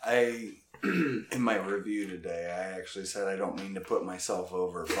 Yeah, in my review today, I actually said I don't mean to put myself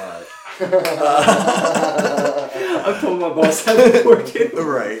over, but I've told my boss that before too.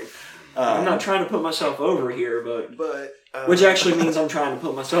 Right. I'm not trying to put myself over here, but which actually means I'm trying to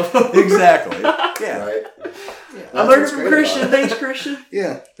put myself over. Exactly. Yeah. Right. Yeah. I learned from Christian. Thanks, Christian.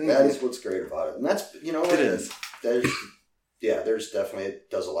 Yeah. That is what's great about it, and that's it is. There's definitely, it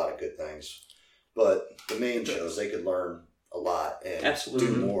does a lot of good things, but the main shows they could learn a lot and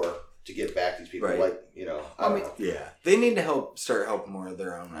do more to give back to these people. Right. Yeah, they need to start helping more of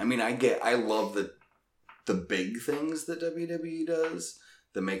their own. I mean, I love the big things that WWE does,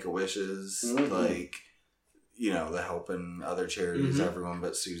 the Make-A-Wishes, like, the helping other charities, everyone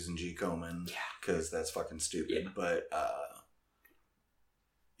but Susan G. Komen, because that's fucking stupid. Yeah. But,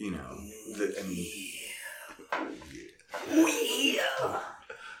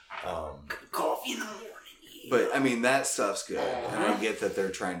 coffee in the morning. But I mean, that stuff's good, and I get that they're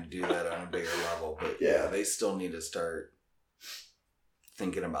trying to do that on a bigger level. But they still need to start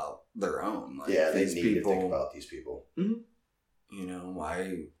thinking about their own. Like, they need to think about these people. Mm-hmm.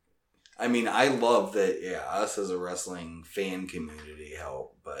 I mean, I love that. Yeah, us as a wrestling fan community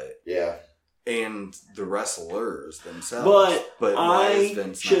help, but and the wrestlers themselves. But I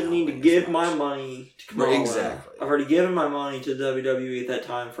shouldn't need to give my money to Kamala. Exactly. I've already given my money to WWE at that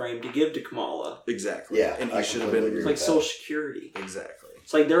time frame to give to Kamala. Exactly. Yeah, and he should have been. It's like Social Security. Exactly.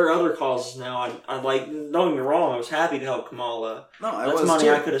 It's like there are other causes now. I like. Don't get me wrong. I was happy to help Kamala. No, that's money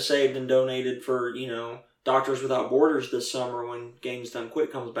I could have saved and donated for Doctors Without Borders this summer when Games Done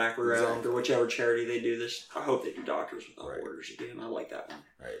Quick comes back around, or whichever charity they do this. I hope they do Doctors Without Borders again. I like that one.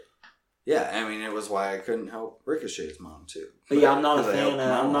 Right. Yeah, I mean, it was why I couldn't help Ricochet's mom too. But yeah, I'm not a fan.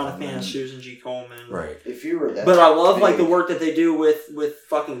 I'm not a fan of Susan G. Komen. Right. If you were that, but I love the work that they do with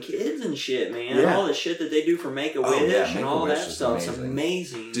fucking kids and shit, man. Yeah. All the shit that they do for Make-A-Wish and all that stuff. It's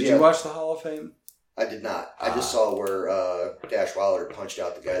amazing. Did you watch the Hall of Fame? I did not. I just saw where Dash Wilder punched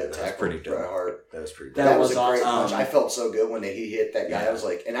out the guy that tackled Bret Hart. That was pretty. That was a awesome. great punch. I felt so good when he hit that guy. Yeah. I was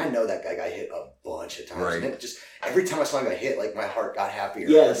like, and I know that guy got hit a bunch of times. Right. And it just every time I saw him get hit, like my heart got happier.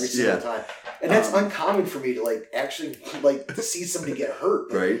 Yes. Every single time. And that's uncommon for me to like actually like to see somebody get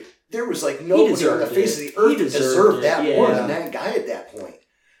hurt. Like, Right. there was like nobody on the face of the earth that deserved that more than that guy at that point.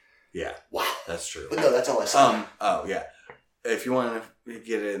 Yeah. Wow. That's true. But no, that's all I saw. Oh yeah. If you want to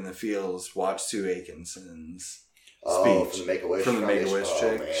get it in the feels, watch Sue Aikinson's speech from the Make-A-Wish. from the Make-A-Wish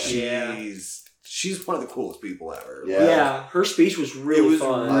chick. Man. She's one of the coolest people ever. Yeah. Her speech was really It was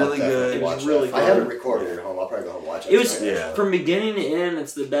fun. really good. It Watch was really that. good. I have it recorded at home. I'll probably go home and watch it. It was tonight. from beginning to end.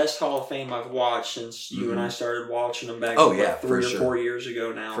 It's the best Hall of Fame I've watched since you and I started watching them back. Oh, yeah, 3 or for 4 years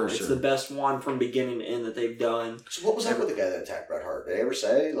ago now. For it's sure. the best one from beginning to end that they've done. So what was up with the guy that attacked Bret Hart? Did they ever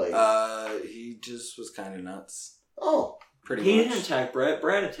say like? He just was kind of nuts. Oh, Pretty He much. didn't attack Brett.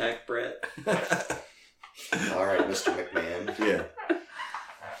 Brett attacked Brett. all right, Mr. McMahon. Yeah.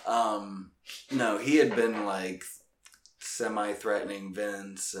 No, he had been like semi-threatening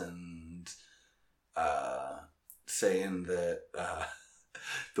Vince and saying that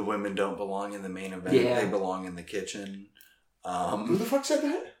the women don't belong in the main event. Yeah. They belong in the kitchen. Who the fuck said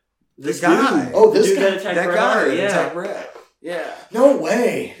that? This guy. dude. Oh, The this dude guy. that attacked That Bret guy Hart, that yeah. attacked Brett. Yeah. No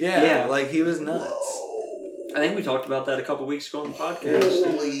way. Yeah. Yeah. Like he was nuts. Whoa. I think we talked about that a couple weeks ago on the podcast.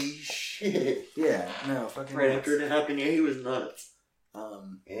 Holy shit. Yeah. No, fucking Right nuts. after it happened, yeah, he was nuts.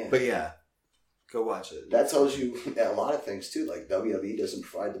 Yeah. But yeah, go watch it. That tells you a lot of things too. Like WWE doesn't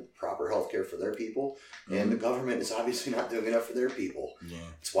provide the proper health care for their people, and the government is obviously not doing enough for their people. Yeah.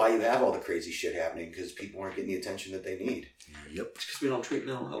 It's why you have all the crazy shit happening because people aren't getting the attention that they need. Yep. It's because we don't treat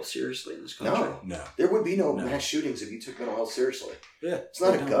mental health seriously in this country. No, No. there would be no No. mass shootings if you took mental health seriously. Yeah. It's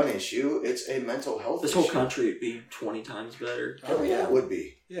not they a don't. gun issue; it's a mental health This issue. whole country would be 20 times better. Oh yeah, it would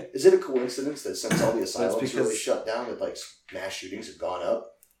be. Yeah. Is it a coincidence that since all the asylums because- really shut down, that like mass shootings have gone up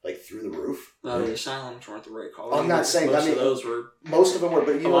like through the roof? No, the asylums weren't the right call. I'm not saying- Most I mean, of those were. Most of them were,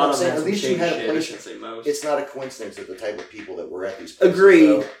 but you A know what lot I'm of saying. them At least you had a I place. shouldn't say most. It's not a coincidence that the type of people that were at these places Agreed.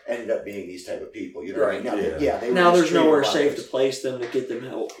 though, ended up being these type of people. You know what I mean? Now, Yeah. they were Now there's mistreated nowhere a lot safe of to ways. place them to get them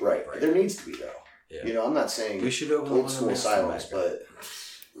help. Right. Right. There needs to be though. Yeah. You know, I'm not saying We should open old one school in asylums, Madison but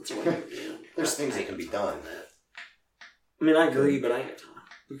That's what I do. there's things that can be done. I mean, I agree, but I ain't got time.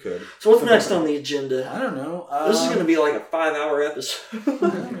 we could. So what's next on the agenda? I don't know. This is going to be like a 5-hour episode.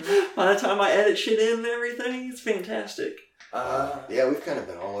 By the time I edit shit in and everything, it's fantastic. Yeah, we've kind of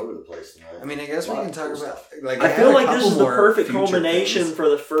been all over the place tonight. I mean, I guess we can talk about. Like, I feel had a like this couple is the more perfect future culmination things. for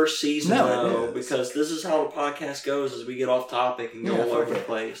the first season, No, it though, is. because this is how the podcast goes: as we get off topic and go Yeah, all fuck over the it.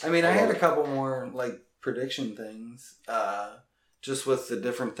 place. I mean, I had a couple more like prediction things, just with the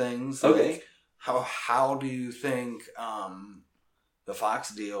different things. Okay. Like, how do you think the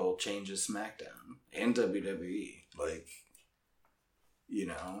Fox deal changes SmackDown and WWE? Like, you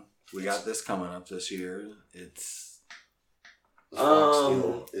know, we got this coming up this year. It's the Fox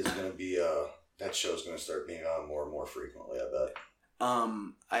deal is going to be that show's going to start being on more and more frequently. I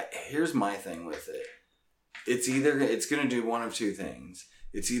bet. here's my thing with it. It's going to do one of two things.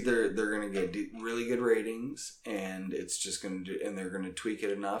 It's either they're going to get really good ratings, and it's just going to do, and they're going to tweak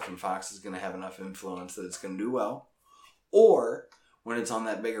it enough, and Fox is going to have enough influence that it's going to do well, or when it's on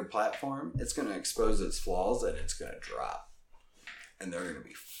that bigger platform, it's going to expose its flaws and it's going to drop, and they're going to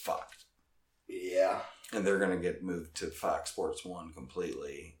be fucked, Yeah. and they're going to get moved to Fox Sports 1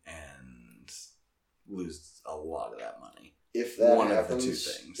 completely and lose a lot of that money. If that One of the happens, two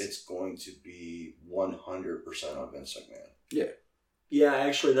things. it's going to be 100% on Vince McMahon. Yeah. Yeah,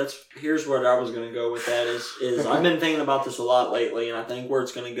 actually, here's where I was going to go with that is I've been thinking about this a lot lately, and I think where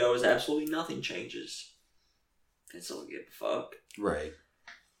it's going to go is absolutely nothing changes. It's don't give a fuck. Right.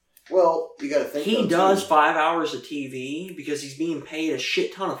 Well, you got to think. He though, does too. 5 hours of TV because he's being paid a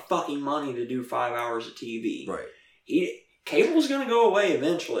shit ton of fucking money to do 5 hours of TV. Right. Cable's going to go away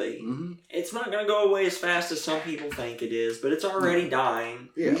eventually. Mm-hmm. It's not going to go away as fast as some people think it is, but it's already dying.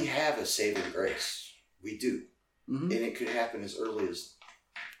 Yeah. We have a saving grace. We do. Mm-hmm. And it could happen as early as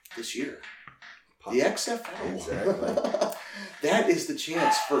this year. The XFL. Exactly. That is the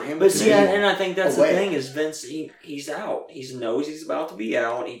chance for him But to see, be and I think that's away. the thing is Vince, he's out. He knows he's about to be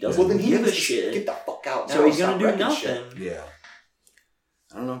out. He doesn't Well, then he give a needs to shit. get the fuck out now. So he's and going to stop do wrecking nothing. shit. Yeah.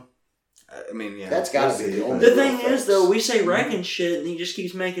 I don't know. I mean, yeah. That's gotta be the only- The thing is, though, we say wrecking shit, and he just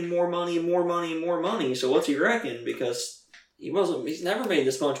keeps making more money and more money and more money. So what's he wrecking? Because he's never made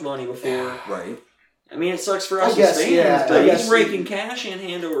this much money before. Right. I mean, it sucks for I us guess, as fans, yeah, but I he's guess raking cash in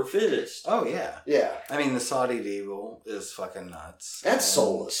hand over fist. Oh, yeah. Yeah. I mean, the Saudi deal is fucking nuts. That's And-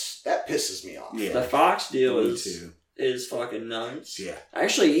 soulless. That pisses me off. Yeah. The Fox deal Me is too. is fucking nuts. Yeah.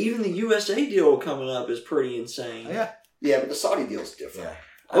 Actually, even the USA deal coming up is pretty insane. Yeah. Yeah, but the Saudi deal's different. Yeah.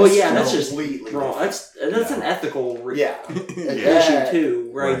 Oh yeah, that's just completely wrong. That's an ethical issue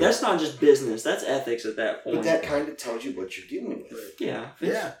too, right? That's not just business. That's ethics at that point. But that kind of tells you what you're dealing with. Yeah.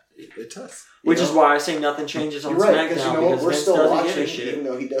 Yeah. It does. Which is why I say nothing changes on SmackDown because we're Vince still doesn't watching, give a shit. even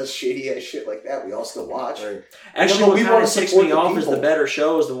though he does shady ass shit like that. We all still watch. Right. Actually, we what kind wanna of ticks support me the off is people. the better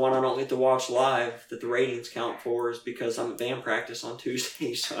show is the one I don't get to watch live that the ratings count for is because I'm at band practice on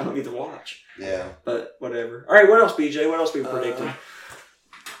Tuesdays, so I don't get to watch. Yeah. But whatever. All right, what else, BJ? What else we predicted?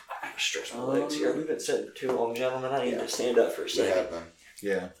 I stretch my legs here. We've been sitting for too long, gentlemen. I need to stand up for a second.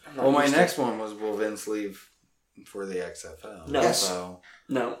 Yeah. Well, my next one was, will Vince leave for the XFL? No. Yes. So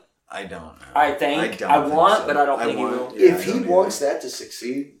No. I don't know. I think. I want, but I don't think he will. Yeah, If he wants that to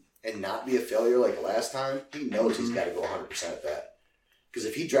succeed and not be a failure like last time, he knows he's got to go 100% at that. Because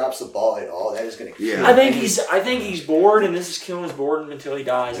if he drops the ball at all, that is going to kill him. I think he's bored, and this is killing his boredom until he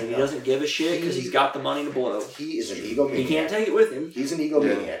dies, and he doesn't give a shit because he's got the money to blow. He is an egomaniac. He can't take it with him. He's an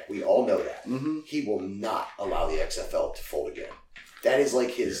egomaniac. We all know that. Mm-hmm. He will not allow the XFL to fold again. That is like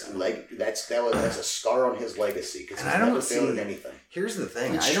his leg. That's a scar on his legacy because he's never failed at anything. Here's the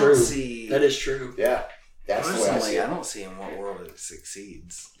thing. It's I true. don't see. That is true. Yeah, that's the way I see Personally, it. I don't see in what world it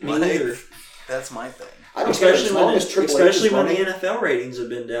succeeds. Me neither. That's my thing. I don't care, Especially as long when, as Triple H is especially when the running- NFL ratings have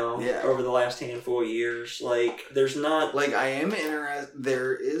been down Yeah. over the last handful of years. Like, there's not. Like, I am interested.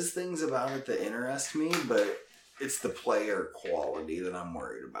 There is things about it that interest me, but it's the player quality that I'm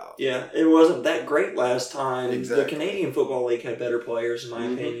worried about. Yeah, it wasn't that great last time. Exactly. The Canadian Football League had better players, in my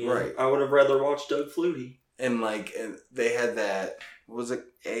opinion. Right. I would have rather watched Doug Flutie. And, like, they had that, what was it,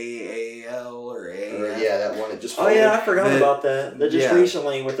 AAL or AAF? Yeah, that one that just. Oh, yeah, I folded. forgot about that. That just Yeah.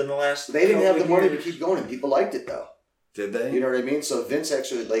 recently, within the last. They didn't have the couple money to years. keep going, and people liked it though. Did they? You know what I mean? So Vince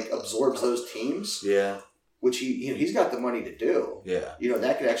actually absorbs those teams, Yeah. which he's got the money to do. Yeah.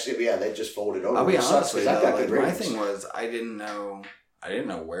 That could actually they just folded over. I'll be Which sucks, honest with you, 'cause that got like, good my ratings. thing was I didn't know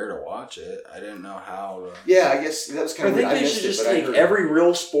where to watch it. I didn't know how to. Yeah, I guess that was kind I of think weird. they missed should it, just but I take heard- every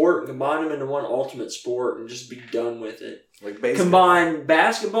real sport and combine them into one ultimate sport and just be done with it. Like baseball. Combine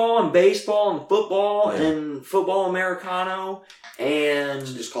basketball and baseball and football Yeah. and football Americano and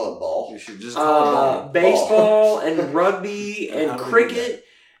just call it ball. You should just call it ball. baseball and rugby How and do we do cricket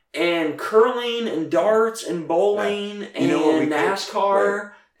and curling and darts and bowling You know what we and could-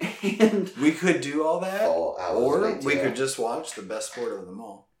 NASCAR and We could do all that, All hours of or it, we yeah. could just watch the best sport of them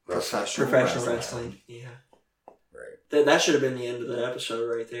all. Wrestling. professional wrestling. Yeah. Right. That should have been the end of the episode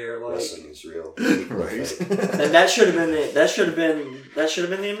right there. Like Wrestling is real. Right. and that should have been the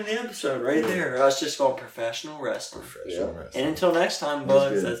end of the episode right there. Us just going professional wrestling. Professional Yeah. wrestling. And until next time, That's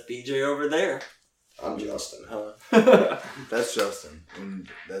buds, good. that's BJ over there. I'm Justin. That's Justin. And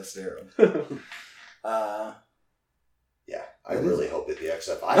that's Daryl. Yeah, I really hope that the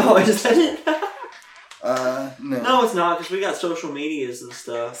XFL. Oh, is that it? No. No, it's not, because we got social medias and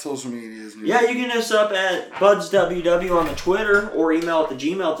stuff. Social media is new. Yeah, you can hit us up at BudsWW on the Twitter or email at the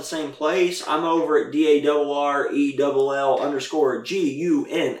Gmail at the same place. I'm over at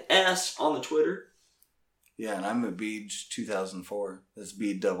DARRELL_GUNS on the Twitter. Yeah, and I'm at Beej 2004. That's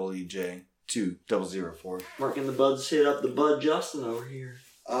BEEJ 2004. Where can the buds hit up the Bud Justin over here?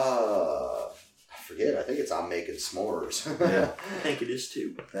 I forget. I think it's I'm making s'mores. Yeah. I think it is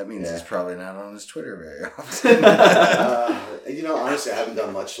too. That means Yeah. he's probably not on his Twitter very often. Honestly, I haven't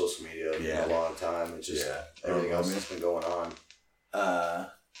done much social media in Yeah. a long time. It's just Yeah. everything else that's been going on.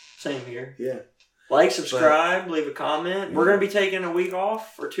 Same here. Yeah. Like, subscribe, leave a comment. We're going to be taking a week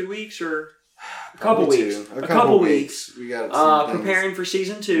off for 2 weeks or a couple weeks. A couple weeks. We got some things. Preparing for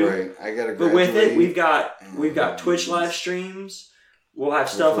season 2. Right. I got to But with it, we've got and- Twitch live streams. We'll have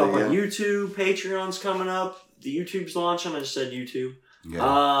stuff up Hopefully, on yeah. YouTube. Patreon's coming up. The YouTube's launching. I just said YouTube.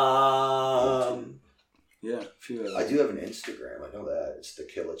 Yeah. Yeah. A few other. I do have an Instagram. I know that. It's the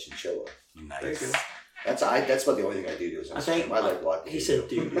Killa Chinchilla. There you go. Nice. That's about the only thing I do is Instagram. I think I like what he said,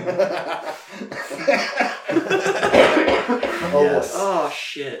 dude. Yes. Oh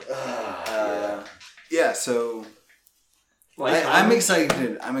shit! Yeah. So Like, I'm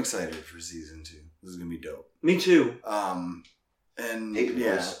excited. I'm excited for season 2. This is gonna be dope. Me too. And Peyton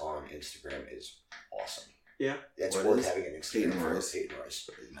yeah. Royce on Instagram is awesome. Yeah. That's What worth is having an Instagram Peyton for Royce? Peyton Royce.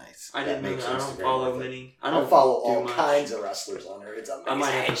 Nice. I didn't know makes that. I don't Instagram follow worth it. many. I don't follow do all much. kinds of wrestlers on there. It's amazing. I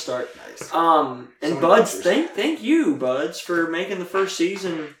might have to start. Nice. And many Buds, pictures. thank you, Buds, for making the first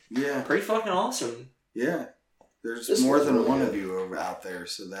season Yeah. pretty fucking awesome. Yeah. There's This more was than really one good. of you out there,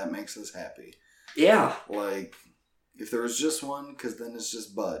 so that makes us happy. Yeah. Like, if there was just one, because then it's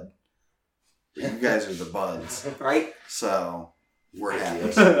just Bud. But you guys are the Buds. Right? So, we're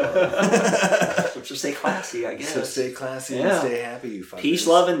happy. So stay classy, I guess. So stay classy and stay happy, you fuckers. Peace,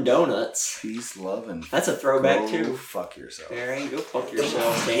 love, and donuts. Peace, love, and that's a throwback go too. Fuck yourself. There you go. Fuck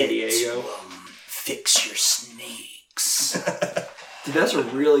yourself, San Diego. Fix your snakes. Dude, that's a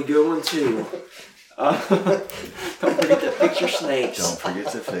really good one too. Don't forget to fix your snakes. Don't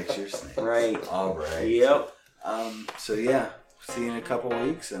forget to fix your snakes. Right. All right. Yep. So yeah, see you in a couple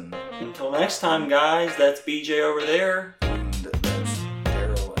weeks, and until next time, guys. That's BJ over there. And that's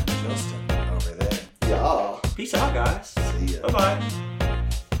Daryl and Justin over there. Yeah. Peace out, guys. See ya. Bye bye.